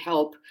needed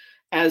help,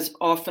 as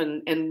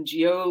often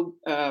NGO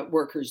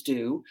workers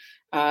do,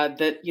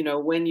 that,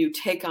 when you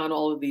take on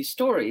all of these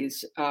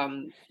stories,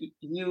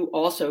 you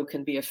also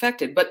can be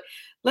affected. But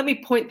let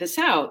me point this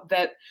out,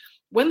 that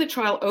when the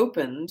trial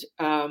opened,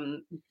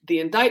 the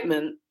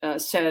indictment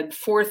said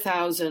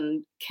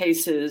 4,000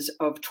 cases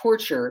of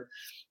torture,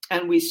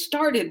 and we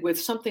started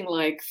with something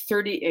like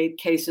 38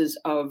 cases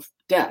of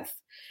death.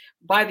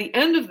 By the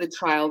end of the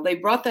trial, they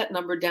brought that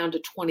number down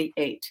to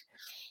 28.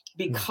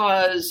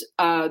 Because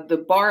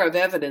the bar of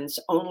evidence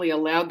only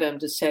allowed them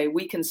to say,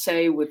 we can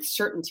say with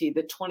certainty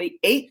that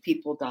 28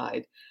 people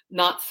died,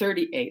 not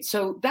 38.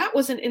 So that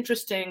was an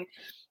interesting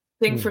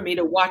thing for me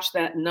to watch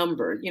that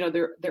number.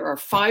 There are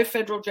 5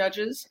 federal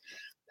judges.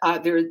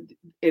 It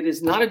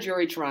is not a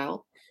jury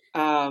trial.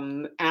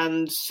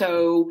 And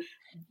so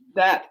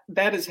that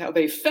is how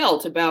they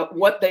felt about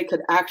what they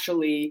could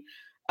actually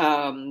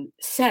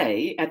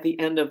say at the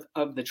end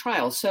of the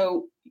trial.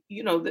 So,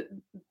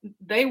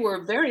 they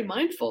were very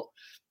mindful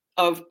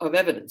of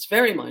evidence,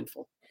 very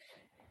mindful.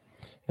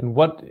 And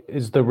what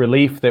is the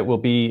relief that will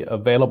be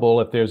available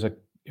if there's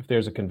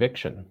a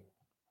conviction?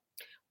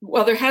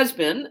 Well, there has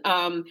been.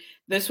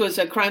 This was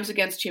a crimes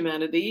against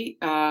humanity,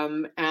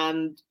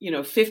 and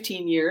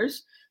 15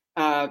 years.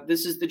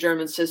 This is the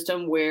German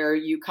system where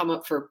you come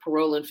up for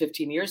parole in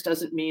 15 years.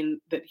 Doesn't mean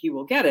that he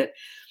will get it.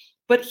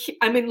 But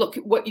look,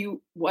 what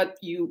you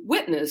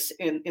witness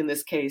in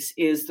this case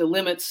is the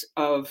limits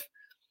of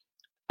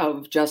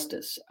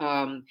justice.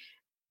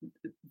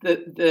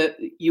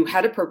 You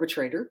had a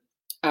perpetrator.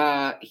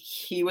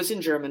 He was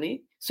in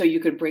Germany, so you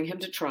could bring him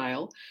to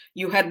trial.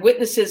 You had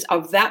witnesses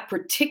of that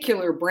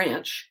particular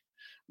branch.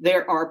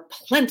 There are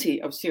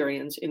plenty of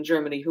Syrians in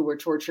Germany who were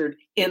tortured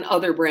in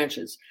other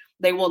branches.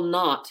 They will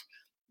not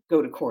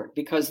go to court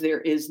because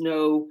there's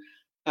no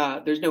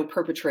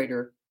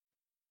perpetrator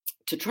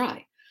to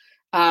try.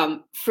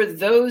 For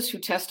those who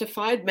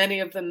testified, many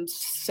of them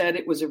said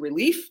it was a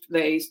relief.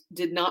 They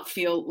did not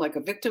feel like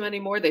a victim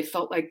anymore. They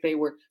felt like they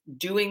were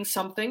doing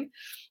something.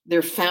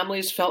 Their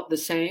families felt the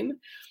same.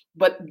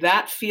 But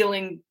that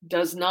feeling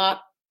does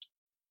not,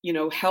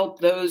 help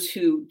those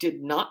who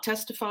did not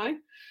testify.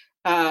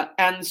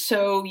 And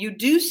so you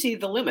do see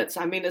the limits.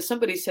 As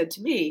somebody said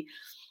to me,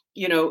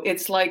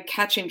 it's like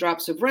catching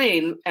drops of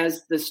rain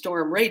as the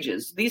storm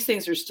rages. These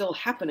things are still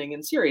happening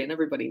in Syria, and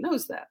everybody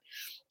knows that.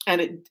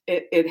 And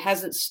it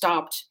hasn't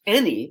stopped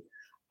any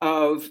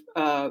of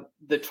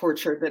the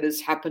torture that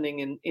is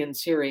happening in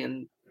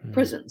Syrian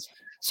prisons.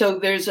 So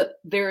there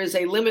is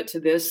a limit to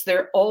this.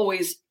 There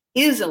always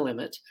is a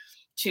limit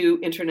to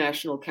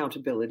international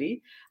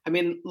accountability.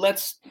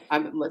 Let's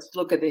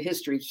look at the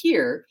history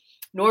here.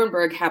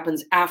 Nuremberg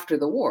happens after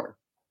the war.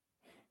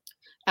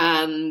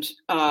 And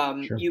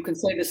sure. You can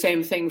say the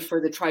same thing for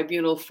the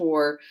tribunal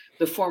for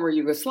the former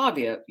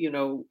Yugoslavia.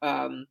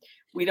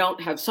 We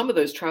don't have some of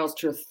those trials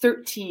till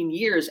 13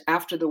 years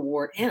after the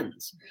war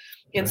ends.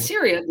 In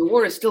Syria, the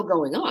war is still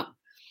going on.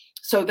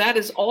 So that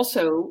is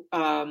also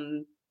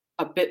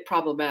a bit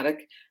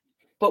problematic.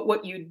 But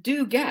what you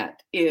do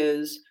get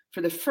is,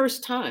 for the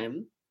first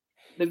time,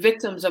 the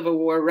victims of a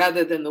war,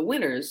 rather than the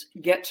winners,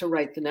 get to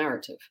write the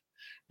narrative.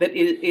 That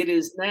it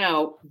is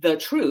now the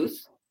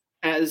truth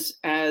as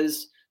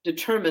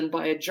determined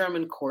by a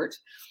German court.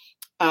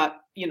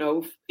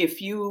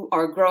 If you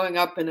are growing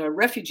up in a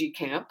refugee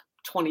camp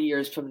 20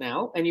 years from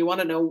now, and you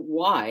want to know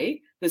why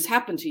this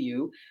happened to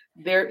you,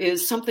 there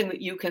is something that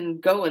you can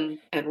go and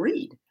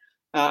read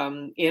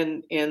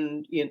in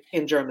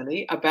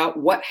Germany about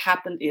what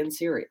happened in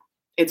Syria.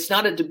 It's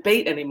not a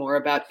debate anymore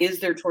about is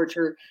there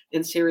torture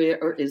in Syria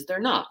or is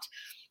there not.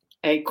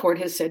 A court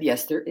has said,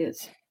 yes, there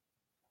is.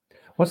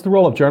 What's the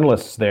role of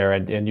journalists there,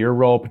 and your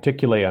role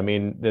particularly?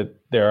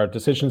 There are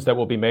decisions that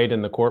will be made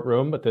in the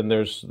courtroom, but then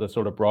there's the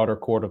sort of broader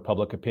court of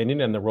public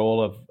opinion and the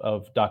role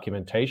of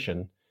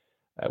documentation,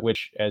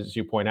 which, as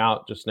you point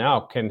out just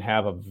now, can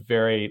have a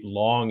very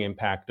long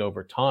impact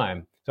over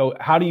time. So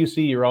how do you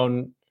see your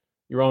own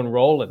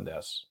role in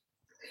this?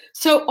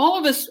 So all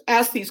of us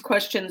ask these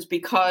questions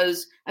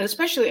because, and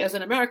especially as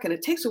an American,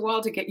 it takes a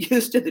while to get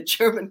used to the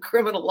German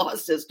criminal law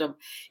system.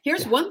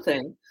 Here's one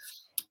thing.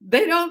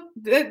 They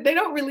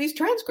don't release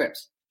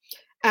transcripts.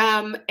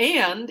 And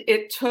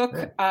it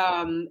took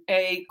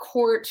a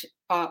court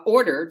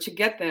order to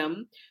get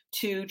them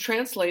to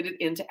translate it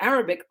into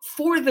Arabic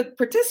for the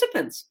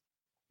participants.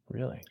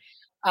 Really?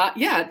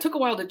 Yeah, it took a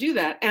while to do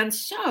that. And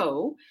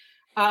so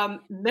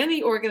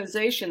many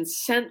organizations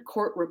sent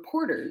court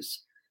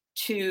reporters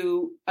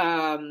to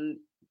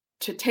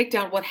take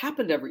down what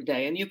happened every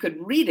day. And you could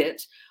read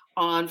it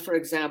on, for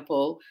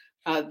example,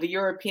 the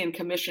European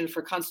Commission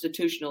for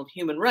Constitutional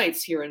Human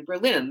Rights here in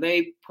Berlin.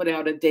 They put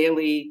out a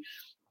daily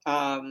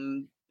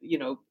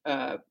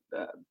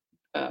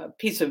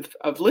piece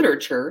of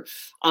literature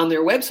on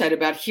their website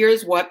about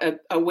here's what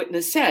a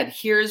witness said.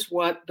 Here's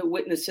what the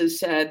witnesses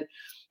said.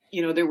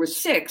 There were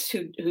 6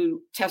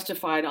 who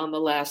testified on the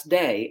last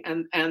day,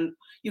 and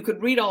you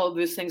could read all of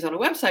these things on a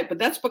website, but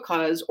that's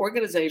because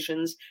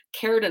organizations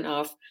cared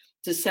enough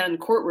to send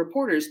court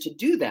reporters to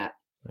do that.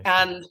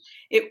 And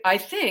I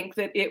think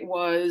that it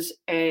was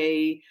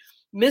a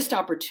missed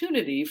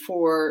opportunity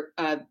for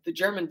the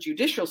German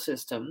judicial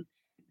system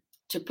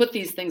to put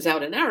these things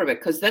out in Arabic,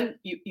 because then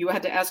you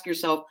had to ask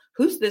yourself,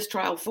 who's this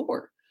trial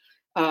for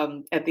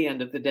at the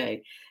end of the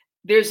day?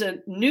 There's a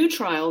new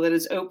trial that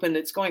is open.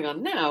 It's going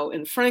on now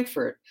in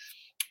Frankfurt.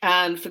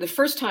 And for the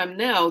first time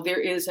now, there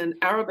is an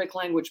Arabic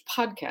language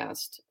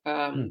podcast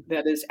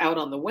that is out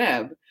on the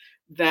web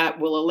that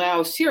will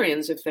allow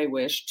Syrians, if they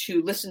wish,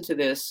 to listen to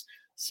this,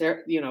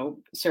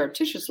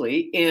 surreptitiously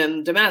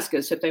in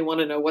Damascus if they want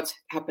to know what's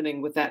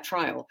happening with that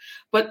trial.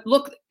 But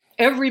look,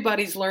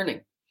 everybody's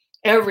learning.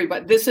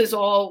 Everybody. This is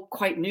all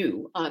quite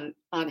new on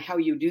how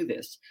you do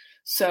this.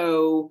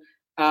 So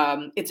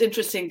it's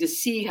interesting to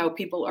see how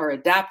people are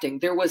adapting.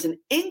 There was an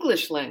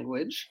English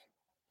language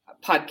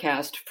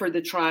podcast for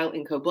the trial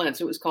in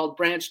Koblenz. It was called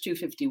Branch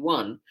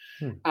 251.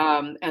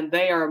 And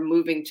they are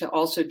moving to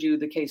also do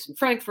the case in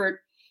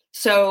Frankfurt.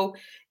 So,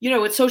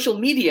 it's social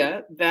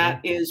media that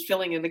is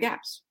filling in the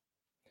gaps.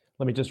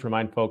 Let me just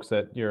remind folks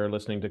that you're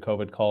listening to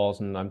COVID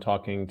Calls, and I'm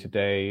talking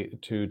today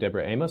to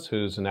Deborah Amos,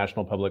 who's a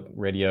National Public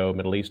Radio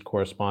Middle East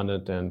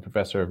correspondent and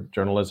professor of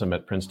journalism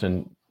at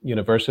Princeton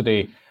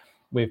University.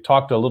 We've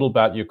talked a little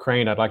about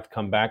Ukraine. I'd like to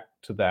come back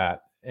to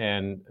that.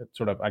 And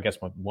sort of, I guess,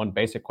 one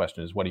basic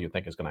question is, what do you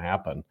think is going to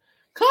happen?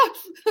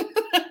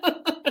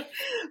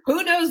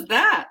 Who knows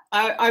that?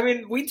 I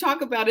mean, we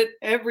talk about it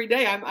every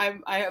day.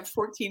 I have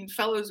 14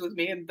 fellows with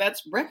me, and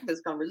that's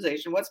breakfast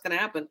conversation. What's going to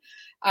happen?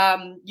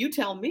 You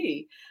tell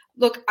me.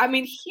 Look, I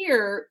mean,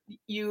 here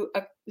you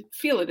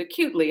feel it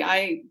acutely.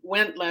 I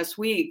went last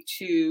week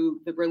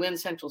to the Berlin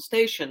Central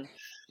Station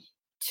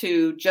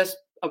to just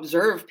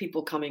observe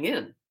people coming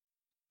in.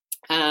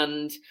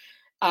 And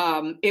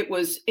it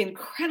was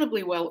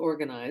incredibly well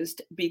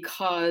organized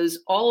because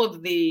all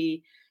of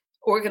the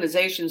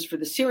organizations for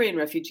the Syrian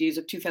refugees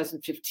of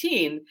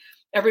 2015,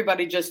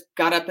 everybody just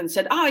got up and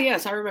said,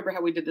 yes, I remember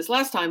how we did this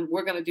last time.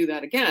 We're going to do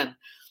that again.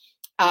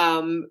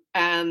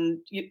 And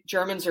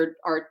Germans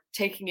are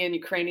taking in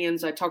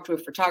Ukrainians. I talked to a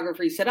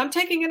photographer. He said, I'm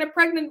taking in a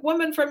pregnant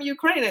woman from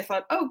Ukraine. I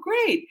thought, oh,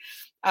 great.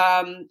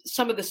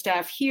 Some of the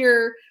staff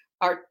here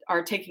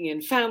are taking in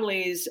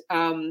families.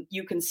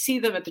 You can see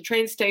them at the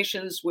train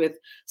stations with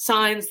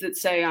signs that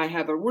say, I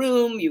have a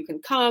room, you can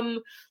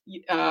come.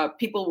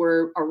 People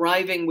were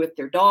arriving with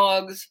their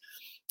dogs,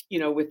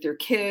 with their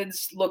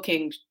kids,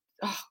 looking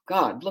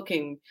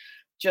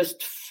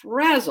just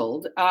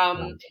frazzled.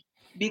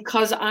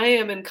 Because I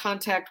am in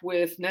contact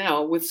with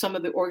some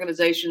of the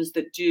organizations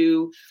that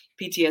do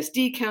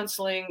PTSD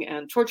counseling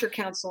and torture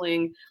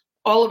counseling.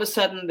 All of a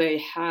sudden, they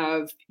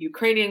have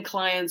Ukrainian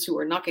clients who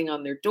are knocking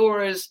on their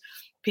doors.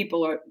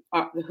 People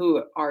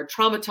who are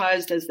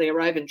traumatized as they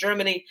arrive in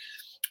Germany.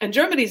 And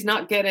Germany's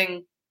not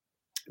getting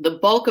the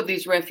bulk of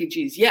these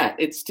refugees yet.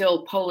 It's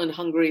still Poland,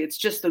 Hungary. It's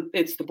just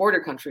the border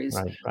countries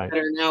that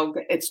are now.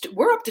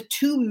 We're up to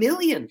 2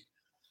 million.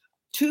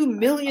 2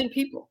 million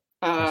people.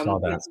 I saw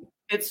that.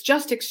 It's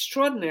just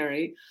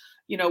extraordinary,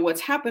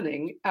 what's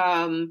happening.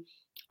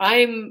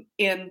 I'm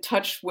in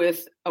touch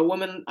with a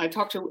woman I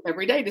talk to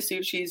every day to see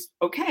if she's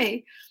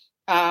okay.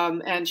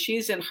 And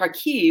she's in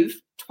Kharkiv,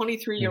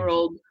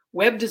 23-year-old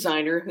web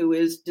designer who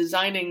is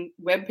designing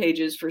web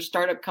pages for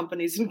startup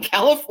companies in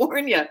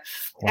California.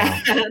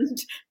 Wow. And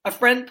a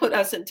friend put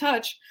us in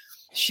touch.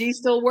 She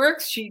still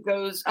works. She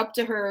goes up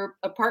to her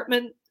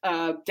apartment,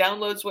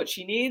 downloads what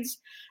she needs,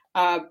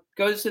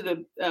 goes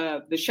to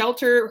the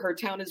shelter. Her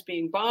town is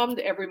being bombed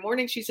every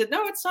morning. She said,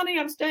 no, it's sunny.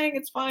 I'm staying.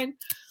 It's fine.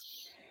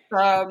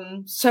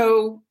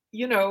 So,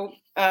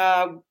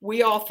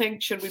 we all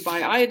think, should we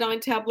buy iodine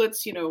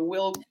tablets?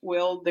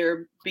 Will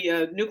there be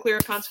a nuclear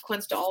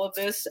consequence to all of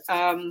this?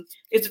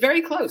 It's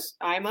very close.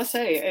 I must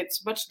say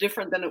it's much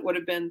different than it would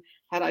have been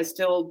had I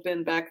still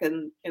been back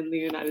in the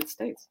United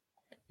States.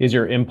 Is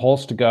your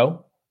impulse to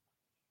go?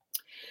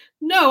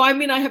 No, I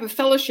mean, I have a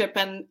fellowship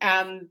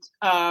and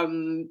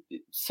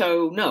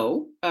so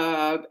no,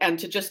 and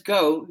to just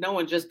go, no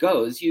one just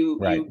goes. You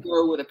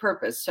go with a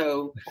purpose.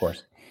 So of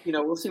course,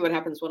 we'll see what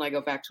happens when I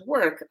go back to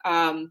work.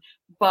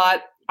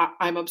 But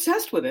I'm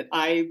obsessed with it.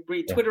 I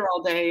read Twitter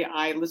all day.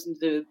 I listen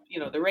to,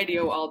 the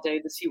radio all day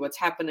to see what's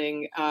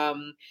happening.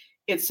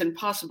 It's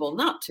impossible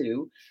not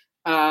to.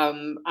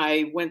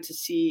 I went to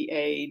see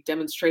a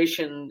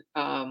demonstration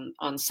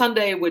on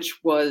Sunday,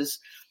 which was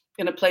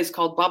in a place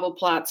called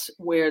Babelplatz,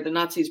 where the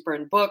Nazis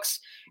burned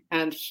books.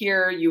 And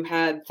here you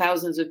had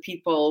thousands of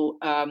people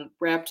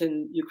wrapped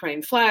in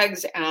Ukraine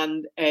flags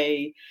and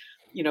a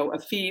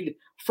feed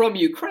from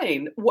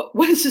Ukraine.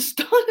 What is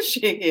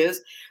astonishing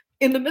is,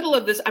 in the middle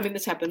of this, I mean,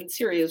 this happened in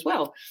Syria as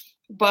well,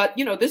 but,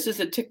 this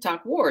is a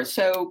TikTok war.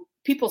 So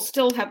people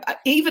still have,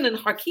 even in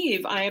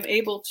Kharkiv, I am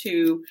able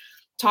to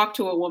talk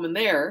to a woman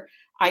there.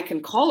 I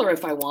can call her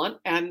if I want,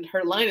 and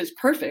her line is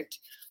perfect.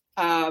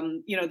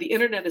 The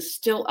internet is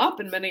still up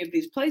in many of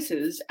these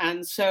places.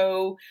 And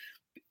so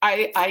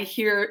I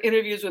hear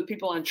interviews with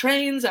people on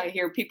trains. I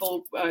hear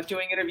people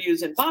doing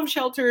interviews in bomb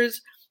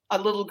shelters. A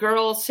little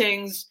girl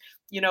sings,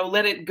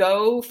 "Let It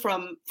Go"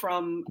 from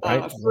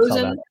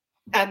Frozen,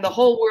 and the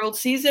whole world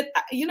sees it.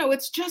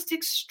 It's just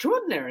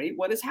extraordinary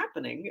what is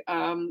happening,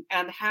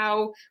 and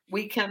how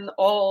we can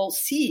all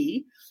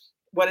see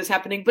what is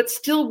happening, but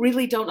still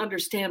really don't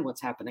understand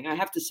what's happening. I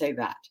have to say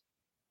that.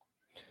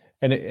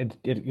 And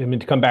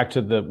to come back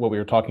to what we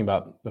were talking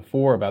about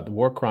before about the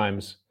war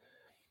crimes.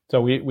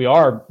 So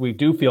we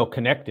do feel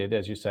connected,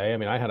 as you say. I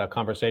mean, I had a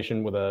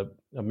conversation with an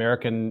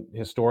American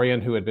historian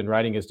who had been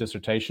writing his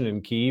dissertation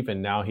in Kyiv,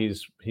 and now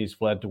he's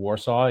fled to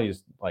Warsaw.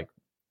 He's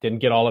didn't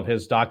get all of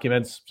his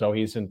documents, so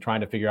he's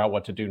trying to figure out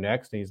what to do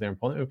next. And he's there in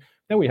Poland.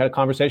 Then we had a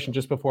conversation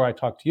just before I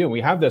talked to you, and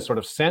we have this sort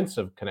of sense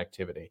of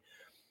connectivity.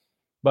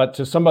 But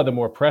to some of the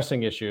more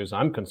pressing issues,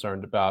 I'm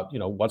concerned about,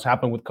 what's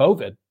happened with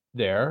COVID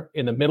there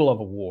in the middle of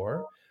a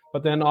war,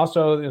 but then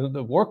also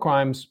the war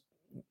crimes.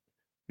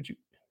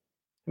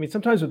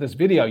 Sometimes with this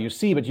video you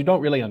see, but you don't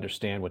really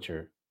understand what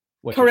you're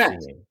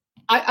seeing.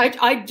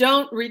 I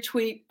don't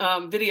retweet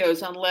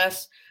videos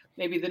unless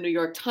maybe the New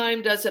York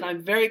Times does it.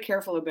 I'm very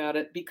careful about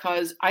it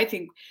because I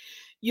think,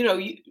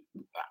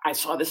 I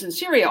saw this in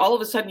Syria. All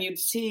of a sudden you'd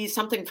see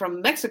something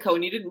from Mexico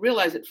and you didn't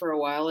realize it for a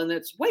while. And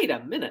it's, wait a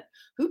minute,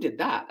 who did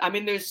that? I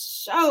mean, there's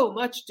so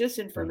much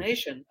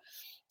disinformation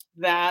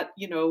that,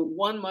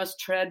 one must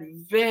tread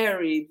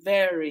very,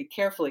 very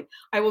carefully.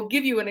 I will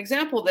give you an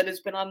example that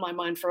has been on my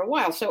mind for a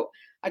while. So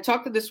I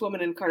talked to this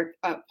woman in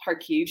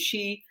Kharkiv.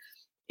 She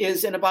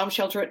is in a bomb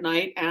shelter at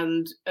night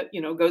and,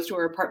 goes to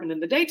her apartment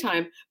in the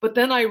daytime. But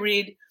then I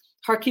read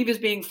Kharkiv is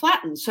being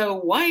flattened. So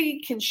why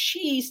can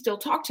she still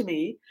talk to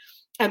me?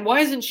 And why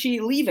isn't she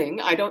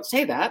leaving? I don't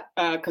say that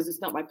because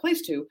it's not my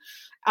place to.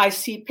 I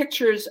see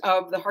pictures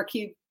of the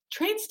Kharkiv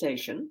train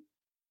station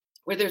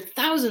where there are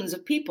thousands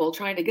of people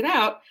trying to get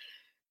out,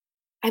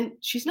 and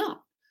she's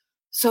not.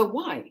 So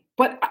why?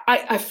 But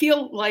I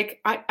feel like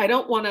I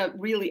don't want to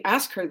really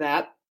ask her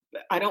that.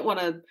 I don't want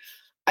to,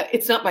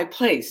 it's not my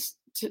place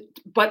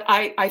but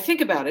I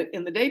think about it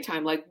in the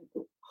daytime, like,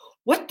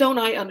 what don't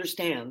I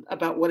understand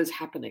about what is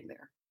happening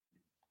there?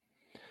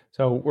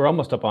 So we're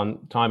almost up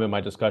on time in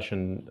my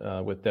discussion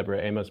with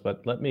Deborah Amos,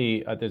 but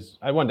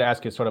I wanted to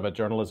ask you sort of a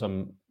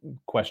journalism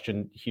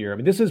question here. I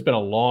mean, this has been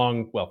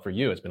for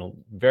you, it's been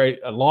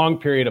a long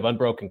period of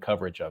unbroken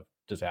coverage of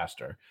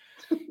disaster.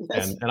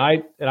 Yes. And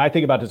I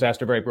think about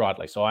disaster very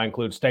broadly. So I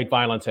include state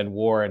violence and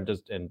war and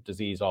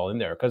disease all in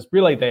there, because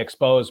really they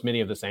expose many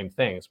of the same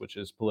things, which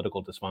is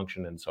political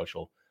dysfunction and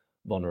social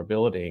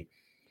vulnerability.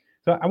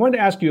 So I wanted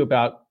to ask you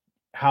about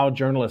how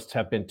journalists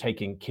have been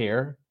taking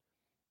care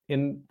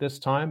in this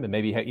time, and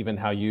maybe even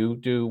how you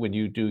do when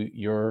you do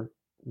your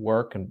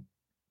work. And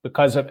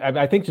because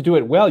I think to do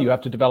it well, you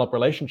have to develop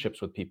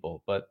relationships with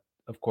people. But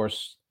of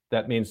course,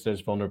 that means there's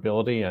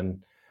vulnerability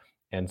and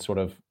sort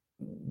of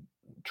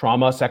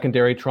trauma,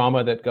 secondary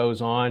trauma that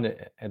goes on.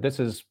 And this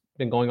has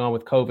been going on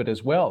with COVID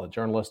as well. The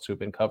journalists who've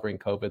been covering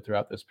COVID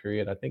throughout this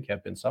period, I think,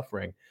 have been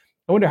suffering.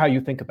 I wonder how you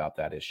think about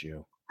that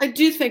issue. I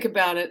do think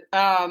about it.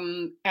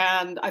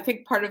 And I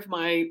think part of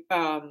my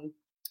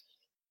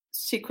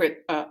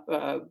secret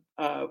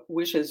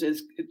wishes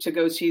is to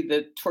go see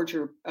the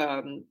torture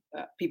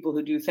people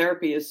who do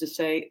therapy, is to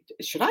say,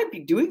 should I be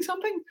doing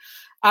something?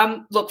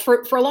 Look,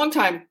 for a long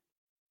time,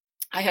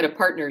 I had a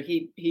partner.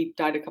 He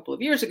died a couple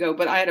of years ago,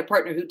 but I had a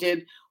partner who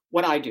did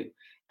what I do.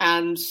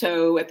 And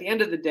so at the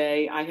end of the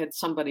day, I had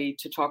somebody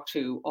to talk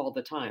to all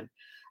the time.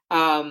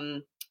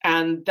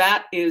 And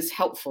that is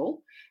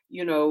helpful.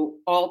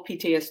 All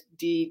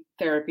PTSD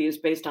therapy is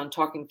based on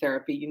talking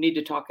therapy. You need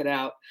to talk it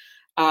out.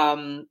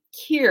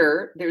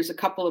 Here, there's a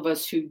couple of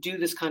us who do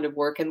this kind of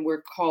work, and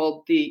we're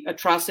called the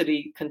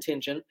Atrocity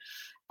Contingent.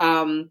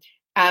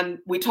 And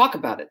we talk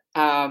about it.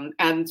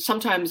 And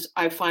sometimes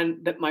I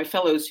find that my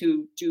fellows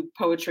who do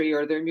poetry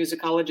or they're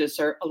musicologists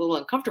are a little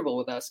uncomfortable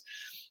with us.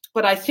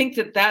 But I think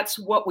that that's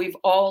what we've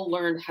all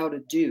learned how to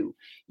do.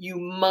 You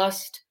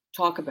must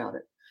talk about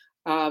it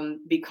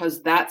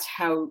because that's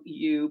how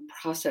you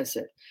process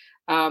it.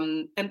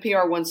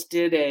 NPR once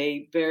did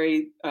a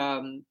very,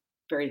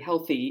 very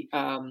healthy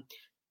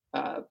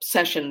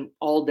session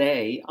all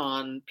day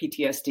on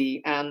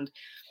PTSD. And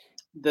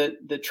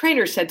the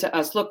trainer said to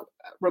us, look,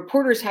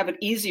 reporters have it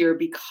easier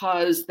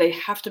because they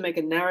have to make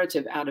a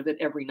narrative out of it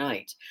every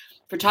night.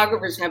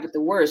 Photographers have it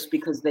the worst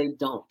because they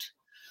don't.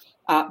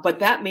 But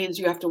that means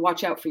you have to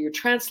watch out for your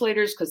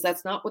translators because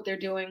that's not what they're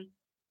doing.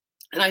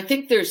 And I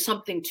think there's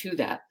something to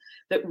that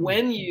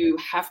when you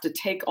have to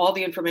take all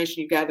the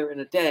information you gather in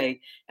a day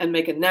and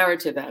make a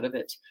narrative out of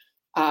it,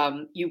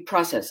 you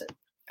process it.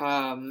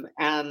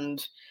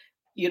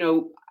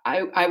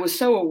 I was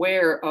so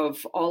aware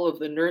of all of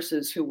the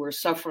nurses who were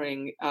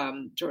suffering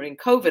during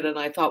COVID, and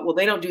I thought, well,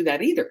 they don't do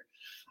that either.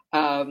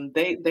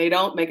 They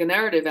don't make a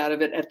narrative out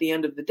of it at the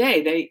end of the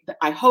day.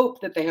 I hope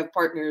that they have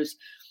partners,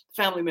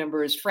 family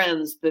members,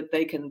 friends that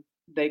they can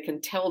they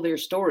can tell their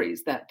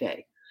stories that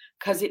day,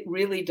 because it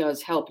really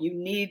does help. You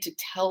need to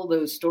tell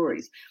those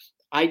stories.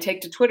 I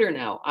take to Twitter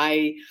now.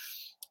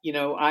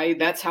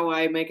 That's how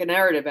I make a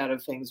narrative out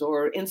of things,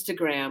 or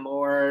Instagram,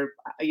 or,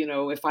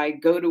 if I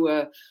go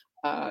to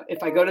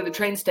the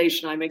train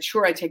station, I make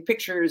sure I take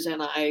pictures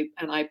and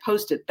I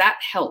post it. That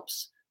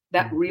helps.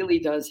 That really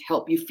does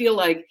help. You feel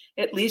like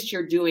at least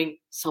you're doing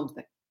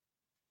something.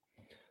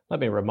 Let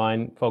me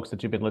remind folks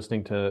that you've been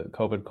listening to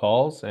COVID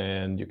Calls,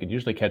 and you can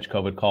usually catch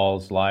COVID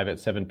Calls live at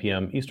 7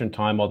 p.m. Eastern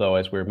Time, although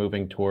as we're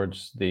moving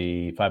towards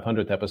the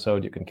 500th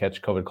episode, you can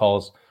catch COVID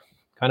Calls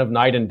kind of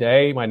night and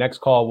day. My next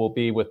call will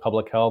be with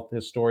public health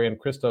historian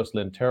Christos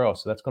Linteros.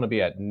 So that's going to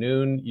be at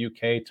noon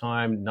UK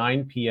time,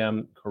 9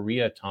 p.m.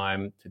 Korea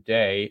time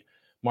today,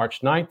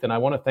 March 9th. And I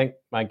want to thank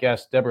my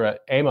guest, Deborah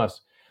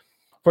Amos,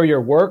 for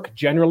your work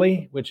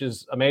generally, which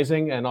is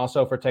amazing, and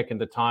also for taking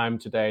the time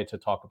today to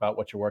talk about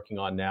what you're working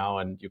on now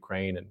and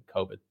Ukraine and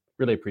COVID.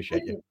 Really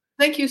appreciate you.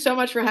 Thank you so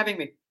much for having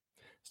me.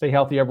 Stay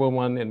healthy,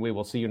 everyone, and we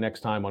will see you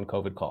next time on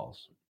COVID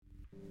Calls.